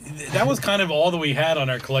that was kind of all that we had on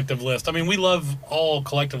our collective list. I mean, we love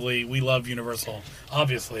Universal.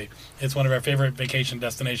 Obviously, it's one of our favorite vacation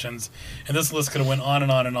destinations, and this list could have went on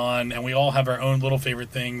and on and on. And we all have our own little favorite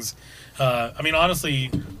things. I mean,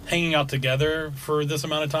 honestly, hanging out together for this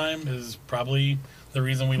amount of time is probably the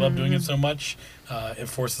reason we love doing it so much. It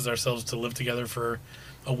forces ourselves to live together for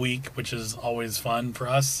a week, which is always fun for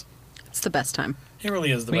us. It's the best time. It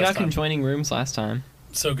really is the We best got time. conjoining rooms last time.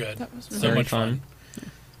 So good. That was So very much fun. fun.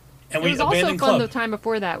 And It we was also abandoned fun club. the time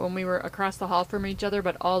before that when we were across the hall from each other,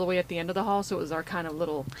 but all the way at the end of the hall, so it was our kind of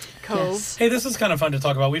little cove. Yes. Hey, this is kind of fun to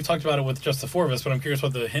talk about. We've talked about it with just the four of us, but I'm curious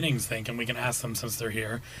what the Hennings think, and we can ask them since they're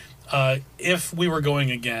here. If we were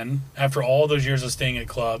going again, after all those years of staying at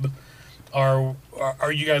club, are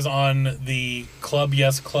you guys on the club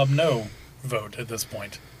yes, club no vote at this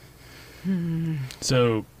point?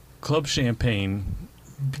 So, Club Champagne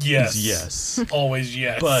Yes. is yes. Always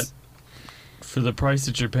yes. But for the price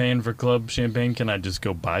that you're paying for Club Champagne, can I just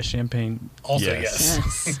go buy champagne? also yes.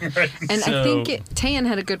 Yes. Right. And I So- think Tan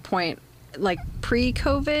had a good point. Like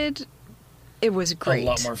pre-COVID, it was great. A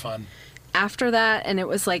lot more fun. After that, and it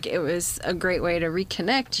was a great way to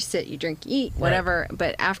reconnect. You sit, you drink, you eat, whatever.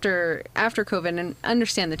 But after COVID, and I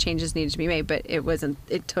understand the changes needed to be made, but it wasn't.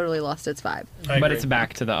 It totally lost its vibe. I But agree. it's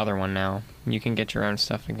back to the other one now. You can get your own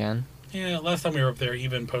stuff again. Yeah, last time we were up there,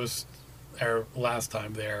 even post our last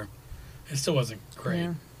time there, it still wasn't great.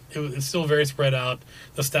 Yeah. It's still very spread out.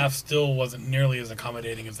 The staff still wasn't nearly as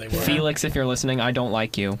accommodating as they were. Felix, if you're listening, I don't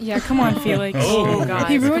like you. Yeah, come on, Felix. Oh, guys,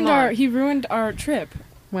 he ruined come on. he ruined our trip.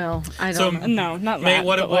 Well, I So- don't. No, not May, that.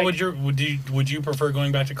 what but, what like, would you prefer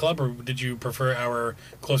going back to club, or did you prefer our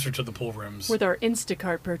closer to the pool rooms? With our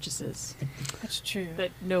Instacart purchases That's true.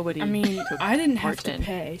 that nobody I mean, took I didn't have part to in.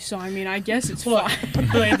 pay, so I mean, I guess it's Well,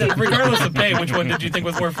 fine. regardless of pay, which one did you think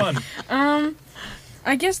was more fun?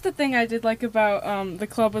 I guess the thing I did like about the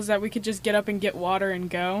club was that we could just get up and get water and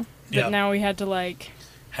go. But Yeah. now we had to like.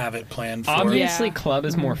 Have it planned for. Obviously, Yeah. club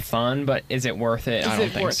is more fun, but is it worth it? I Is don't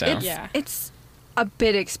it think worth so. it? Yeah. It's a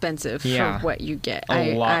bit expensive Yeah. for what you get.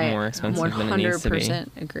 A lot more expensive than it needs to be. 100%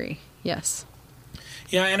 agree. Yes.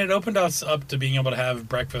 Yeah, and it opened us up to being able to have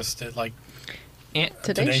breakfast at like And,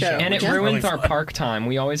 Today Show. and it which is ruins really our fun. park time.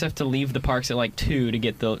 We always have to leave the parks at like 2 to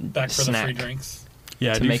get the Back for snack the free drinks.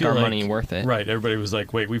 Yeah, I to do make feel our like- money worth it. Right. Everybody was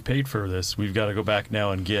like, wait, we paid for this. We've got to go back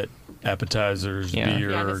now and get appetizers, Yeah.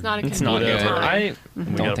 beer. Yeah, and it's not a It's not good. convenient time. I We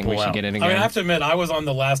don't gotta think we pull should out. get it I again. mean, I have to admit, I was on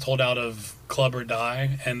the last holdout of club or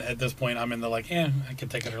die, and at this point, I'm in the I can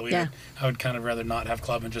take it or leave Yeah. it. I would kind of rather not have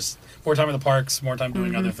club and just more time in the parks, more time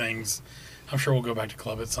doing other things. I'm sure we'll go back to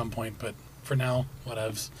club at some point, but for now,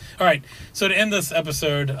 whatevs. All right, so to end this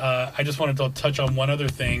episode, I just wanted to touch on one other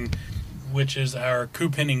thing, which is our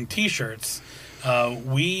Coop Henning t-shirts.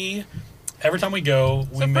 Every time we go,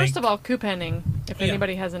 we make... First of all, Coop Henning, if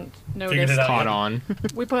anybody hasn't Figured it noticed, out. Caught on.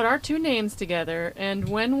 we put our two names together, and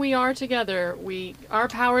when we are together, our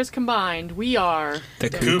powers combined, we are The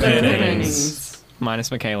Coop Coop Hennings. Hennings. Minus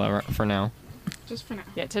Michaela for now. Just for now.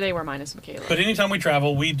 Yeah, today we're minus Michaela. But anytime we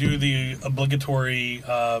travel, we do the obligatory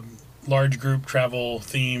large group travel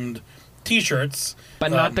themed t-shirts.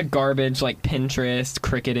 But not the garbage, like Pinterest,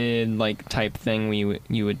 cricketed, like type thing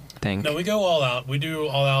you would think. No, we go all out. We do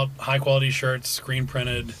all out high quality shirts, screen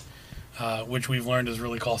printed, which we've learned is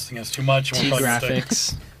really costing us too much. T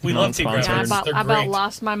graphics. We love T graphics. Non-sponsored. I They're about great.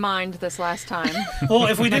 lost my mind this last time. Well,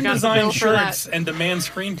 if we didn't got the design bill for shirts and demand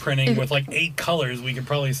screen printing with like 8 colors, we could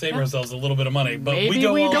probably save ourselves a little bit of money. But Maybe we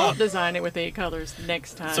go all don't out. design it with 8 colors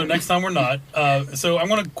next time. So next time we're not. So I'm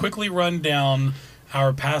going to quickly run down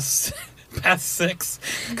our past 6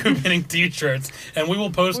 Coop Henning t-shirts, and we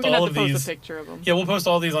will post we're gonna all have of to post these. a picture of them. Yeah, we'll post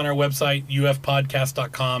all these on our website,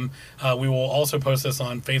 ufpodcast.com. We will also post this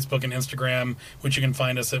on Facebook and Instagram, which you can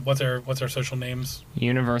find us at what's our social names?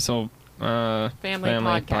 Universal Family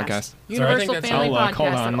podcast. I Universal think that's- Family Oh, look, hold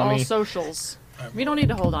Podcast on, on let all me- socials. We don't need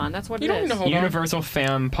to hold on. That's what You it don't need is. to hold on. Universal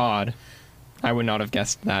Fam Pod. I would not have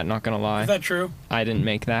guessed that, not gonna lie. Is that true? I didn't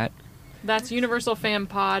make that. That's Universal Fam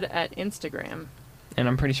Pod at Instagram. And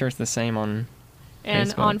I'm pretty sure it's the same on And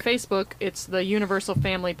Facebook. on Facebook, it's the Universal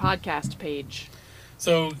Family Podcast page.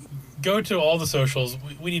 So go to all the socials.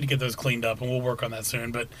 We need to get those cleaned up, and we'll work on that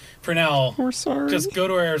soon. But for now, We're sorry. just go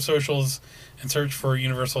to our socials and search for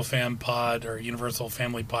Universal Fam Pod or Universal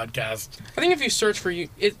Family Podcast. I think if you search for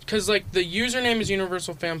because like the username is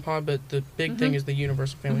Universal Fan Pod, but the big thing is the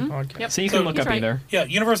Universal Family Podcast. Yep. So you So- can look He's up right. either. Yeah,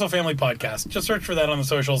 Universal Family Podcast. Just search for that on the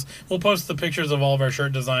socials. We'll post the pictures of all of our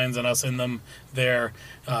shirt designs and us in them there,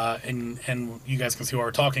 and you guys can see what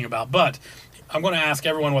we're talking about. But I'm going to ask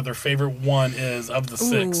everyone what their favorite one is of the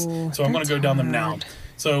 6. Ooh, So I'm going to go down them now.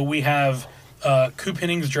 So we have Coop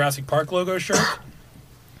Henning's Jurassic Park logo shirt.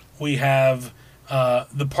 We have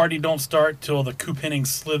the party don't start till the Coop Henning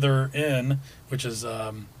slither in, which is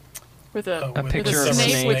With a, A with picture a of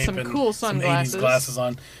snake with Snape some and cool some 80s sunglasses. glasses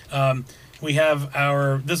on. We have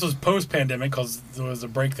this was post-pandemic because there was a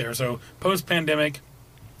break there. So post-pandemic,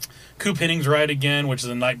 Coop Henning's Ride Again, which is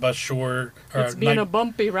a night bus short. Or It's been a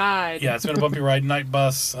bumpy ride. yeah, it's been a bumpy ride. Night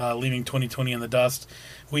bus, leaving 2020 in the dust.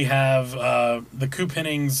 We have the Coop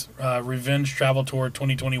Henning's Revenge Travel Tour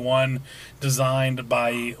 2021, designed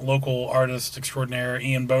by local artist extraordinaire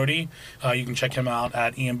Ian Bodie. You can check him out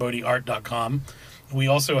at ianbodieart.com. We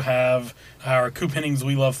also have our Coop Henning's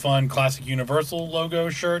We Love Fun Classic Universal logo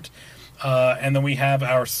shirt. And then we have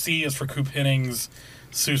our C is for Coop Henning's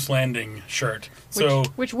Seuss Landing shirt. So,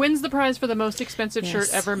 which wins the prize for the most expensive shirt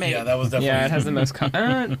Yes. ever made. yeah, that was definitely... Yeah, it has the most.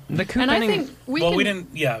 The Coop and I Henning- think we well, can we didn't...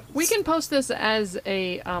 Yeah. we can post this as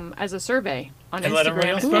a survey on And let everybody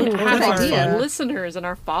Instagram else and vote. have Good our idea. listeners and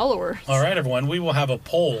our followers. All right, everyone. We will have a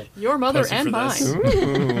poll. Your mother posted and for mine.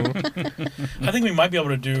 this. Ooh. I think we might be able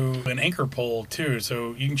to do an Anchor poll too.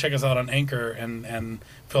 So you can check us out on Anchor and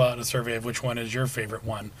fill out a survey of which one is your favorite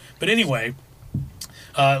one. But anyway,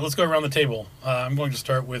 let's go around the table. I'm going to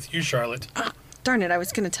start with you, Charlotte. Darn it, I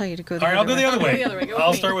was going to tell you to go the All right, I'll other go the other Go way. the other way. Go with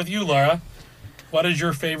I'll me. start with you, Laura. What is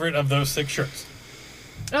your favorite of those 6 shirts?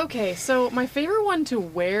 Okay, so my favorite one to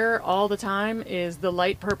wear all the time is the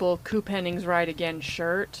light purple Coop Henning's Ride Again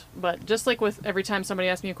shirt. But just like with every time somebody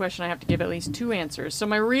asks me a question, I have to give at least 2 answers. So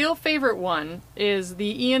my real favorite one is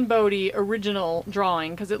the Ian Bodie original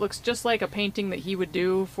drawing, because it looks just like a painting that he would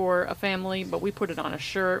do for a family, but we put it on a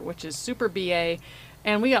shirt, which is super BA.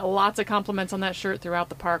 And we got lots of compliments on that shirt throughout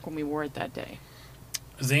the park when we wore it that day.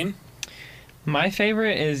 Zine? My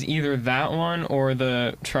favorite is either that one or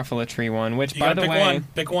the Truffle Tree one, which, You by gotta the pick way, one.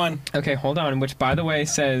 Pick one. okay, hold on. Which, by the way,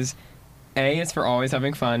 says A is for always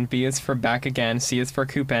having fun, B is for back again, C is for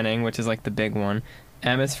Coop Henning, which is like the big one,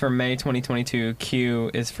 M is for May 2022,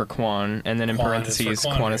 Q is for Quan, and then in Quan is for parentheses,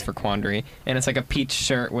 Quan is for Quandary, and it's like a peach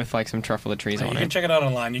shirt with like some Truffle Trees You on can it. check it out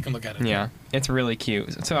online. You can look at it. Yeah, it's really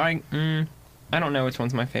cute. So I don't know which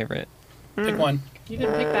one's my favorite. Pick one. You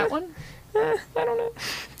didn't pick that one? I don't know.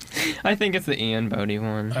 I think it's the Ian Bodie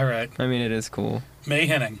one. All right. I mean, it is cool. May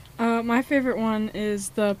Henning. My favorite one is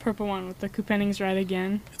the purple one with the Coop Henning's Ride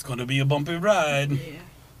Again. It's going to be a bumpy ride.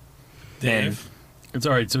 Dave. It's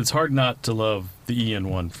all right. So it's hard not to love the Ian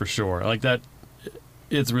one for sure. Like that,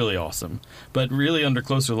 it's really awesome. But really, under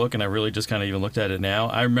closer look, and I really just kind of even looked at it now.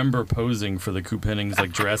 I remember posing for the Coop Henning's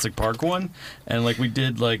like Jurassic Park one, and like we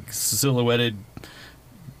did like silhouetted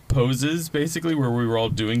poses basically where we were all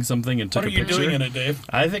doing something and took What are a you picture. doing in it, Dave?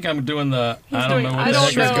 I think I'm doing the I don't doing, know what "I the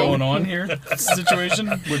heck don't is know." going on here situation,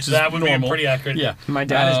 which is That would normal. be pretty accurate. Yeah. My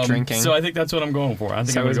dad is drinking. So I think that's what I'm going for. I think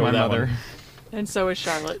So I'm going is to go my with that mother. one. And so is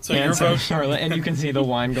Charlotte. So your And so vote. is Charlotte, and you can see the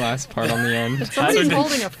wine glass part on the end. Somebody's did-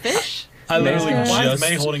 holding a fish. I literally Yeah. Why is just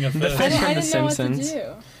May holding a The fish? fish I from The didn't know what to Simpsons. do.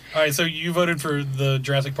 All right, so you voted for the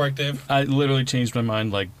Jurassic Park, Dave? I literally changed my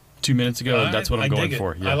mind like 2 minutes ago. That's what I'm going dig it.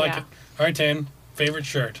 for. I like Yeah. it. All right, Tan, favorite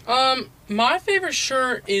shirt. My favorite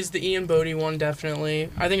shirt is the Ian Bodie one, definitely.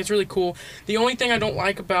 I think it's really cool. The only thing I don't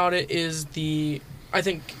like about it is I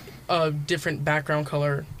think a different background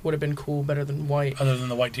color would have been cool, better than white. Other than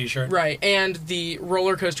the white T-shirt. Right, and the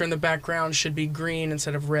roller coaster in the background should be green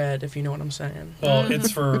instead of red, if you know what I'm saying. Well,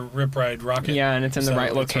 it's for Rip Ride Rocket. Yeah, and it's in the So right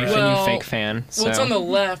it's location, right. you fake fan. So. Well, it's on the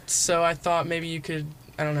left, so I thought maybe you could,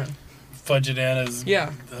 I don't know. Fudge it in as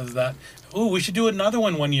that. Ooh, we should do another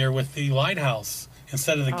one year with the lighthouse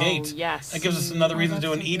instead of the Oh, gate. yes. That gives us another reason to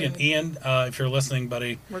do an that's so Eden. good. Ian, if you're listening,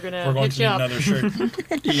 buddy, We're going we're going hit to you need up. another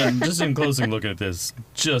shirt. Ian, just in closing, looking at this,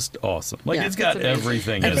 just awesome. Like Yeah, it's got it's amazing.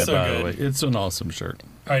 everything in It's it. so By good. the way, it's an awesome shirt.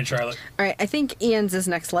 All right, Charlotte. All right, I think Ian's is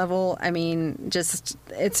next level. I mean, just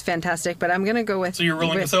it's fantastic. But I'm gonna go with. So you're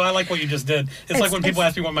ruling. with- So I like what you just did. It's like when people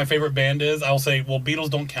ask me what my favorite band is, I'll say, "Well,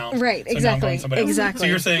 Beatles don't count." Right, So now I'm going exactly, somebody else. exactly. So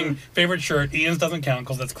you're saying favorite shirt, Ian's doesn't count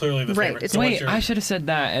because that's clearly the Right, favorite. it's- So what's Wait, your- I should have said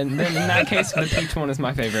that, and then in that case, the peach one is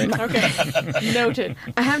my favorite. Okay. Noted.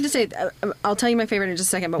 I have to say, I'll tell you my favorite in just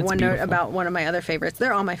a second. But That's one note beautiful. about one of my other favorites.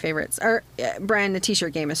 They're all my favorites. Brian, the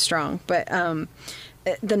T-shirt game is strong, but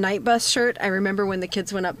the night bus shirt. I remember when the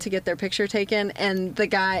kids went up to get their picture taken, and the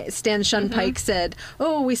guy Stan Shunpike said,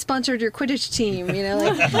 "Oh, we sponsored your Quidditch team." You know,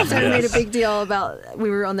 like sort of made a big deal about we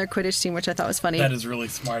were on their Quidditch team, which I thought was funny. That is really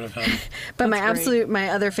smart of him. But That's great. my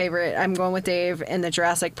other favorite, I'm going with Dave in the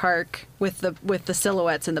Jurassic Park with the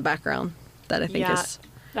silhouettes in the background. That I think Yeah. is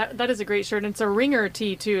That is a great shirt. And it's a ringer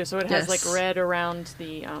tee, too, so it has, Yes. like, red around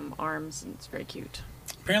the arms, and it's very cute.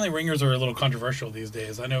 Apparently, ringers are a little controversial these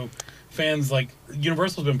days. I know fans like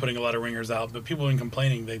Universal's been putting a lot of ringers out, but people have been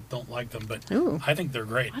complaining they don't like them. But Ooh. I think they're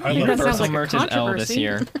great. I don't I think love that them. sounds like a merch is L this controversy.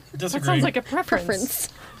 year. That Disagree. sounds like a preference. preference.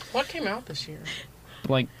 What came out this year?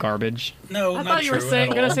 Like garbage. No, I not thought you were true saying,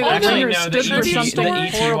 at gonna all. say that Actually, ringer no, the stood for ET something the ET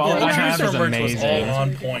horrible. wallet I The have Universal is merch was amazing. all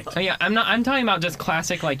on point. Oh, yeah, I'm talking about just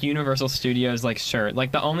classic like Universal Studios like shirt.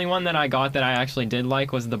 Like the only one that I got that I actually did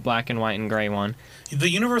like was the black and white and gray one. The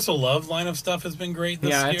Universal Love line of stuff has been great this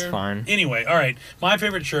Yeah, year. it's fine. Anyway, all right. My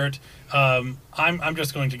favorite shirt. I'm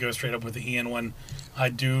just going to go straight up with the Ian one. I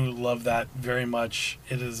do love that very much.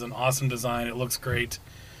 It is an awesome design. It looks great,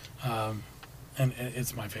 and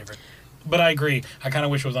it's my favorite. But I agree. I kind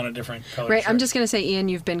of wish it was on a different color. Right, I'm shirt. just gonna say, Ian,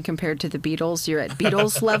 you've been compared to the Beatles. You're at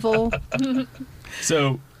Beatles level.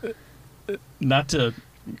 So, not to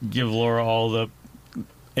give Laura all the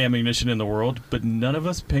ammunition in the world, but none of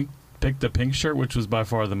us picked the pink shirt, which was by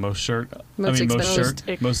far the most Most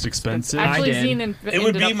expensive. most expensive. Actually, I did. Zine It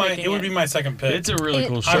would ended be up my. picking It would be my second pick. It's a really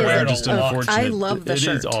cool I shirt. wear it Just a lot. unfortunate. I love the It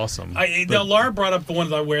shirt. is awesome. Now, But Laura brought up the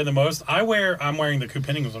ones I wear the most. I'm wearing the Coop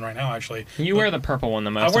Hennings one right now, actually. You wear the purple one the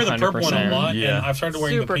most. I wear the 100%. purple one a lot, Yeah. and I've started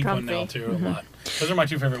wearing Super the pink comfy. one now too a lot. Those are my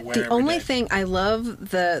two favorite wear. The every only day. thing I love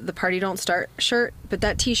the Party Don't Start shirt, but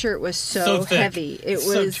that T-shirt was So so, thick. heavy. It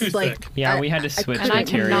So was too like thick. Yeah, we had to switch And I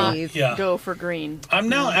material. cannot breathe. Yeah. go for green. I'm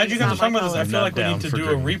now, as you guys are Not talking my about this, I color. feel I'm like we not need to down do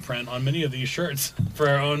for a green. reprint on many of these shirts for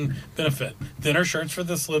our own benefit. Thinner shirts for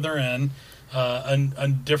the Slytherin, a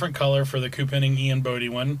different color for the Coop Henning Ian Bodie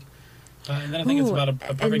one, and then I think it's Ooh, about a and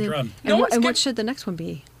perfect then- run. No, And, it's and good. what should the next one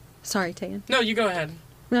be? Sorry, Tegan. No, you go ahead.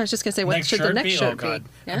 No, I was just gonna say, what Next should the shirt next be? shirt Oh God,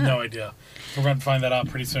 be? I have no idea. We're going to find that out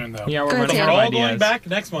pretty soon, though. Yeah, we're Go ahead, running We're out of all ideas. going back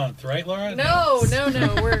next month, right, Laura? No.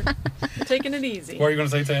 We're taking it easy. What are you going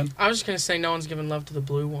to say, Tan? I was just gonna say no one's giving love to the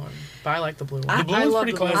blue one, but I like the blue one. The blue I one's love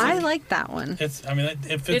pretty the blue. classic. I like that one. It's. I mean, it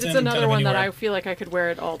fits It's in another kind of one that anywhere. I feel like I could wear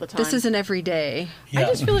it all the time. This is an everyday. Yeah. I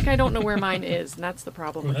just feel like I don't know where mine is, and that's the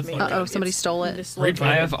problem Ooh, with that's me. not Uh oh, good. somebody stole it. This Replay.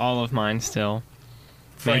 I have all of mine still.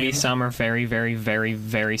 Maybe Framed. some are very, very, very,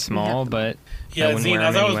 very small, but I Yeah, wouldn't Zine, wear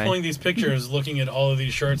as them I was anyway. pulling these pictures, looking at all of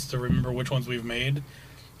these shirts to remember which ones we've made,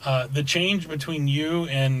 the change between you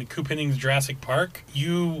and Coop Henning's Jurassic Park,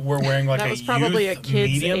 you were wearing like That a was probably youth a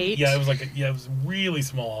kid's medium. 8. Yeah, it was like it was really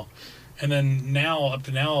small. And then now, up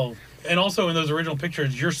to now, and also in those original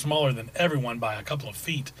pictures, you're smaller than everyone by a couple of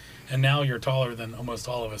feet. And now you're taller than almost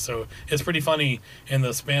all of us. So it's pretty funny, in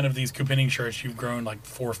the span of these Coop Henning shirts, you've grown like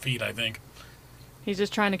 4 feet, I think. He's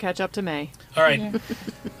just trying to catch up to May. All right.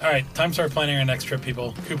 All right. Time to start planning our next trip,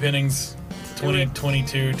 people. Coop Hennings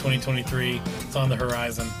 2022, 2023. It's on the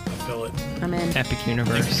horizon. I feel it. I'm in. Epic Thanks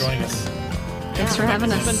Universe. for joining us. Thanks for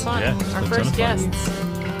having It's been us. fun. Yeah, it's Our been a ton first of fun.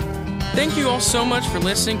 guests. Thank you all so much for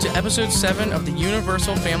listening to episode 7 of the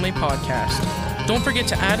Universal Family Podcast. Don't forget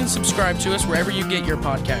to add and subscribe to us wherever you get your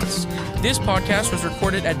podcasts. This podcast was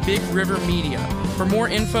recorded at Big River Media. For more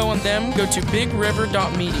info on them, go to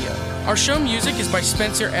bigriver.media. Our show music is by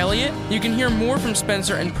Spencer Elliott. You can hear more from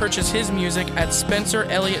Spencer and purchase his music at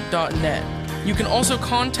spencerelliott.net. You can also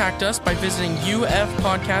contact us by visiting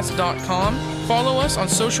ufpodcast.com. Follow us on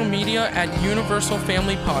social media at Universal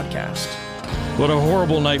Family Podcast. What a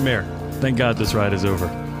horrible nightmare. Thank God this ride is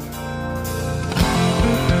over.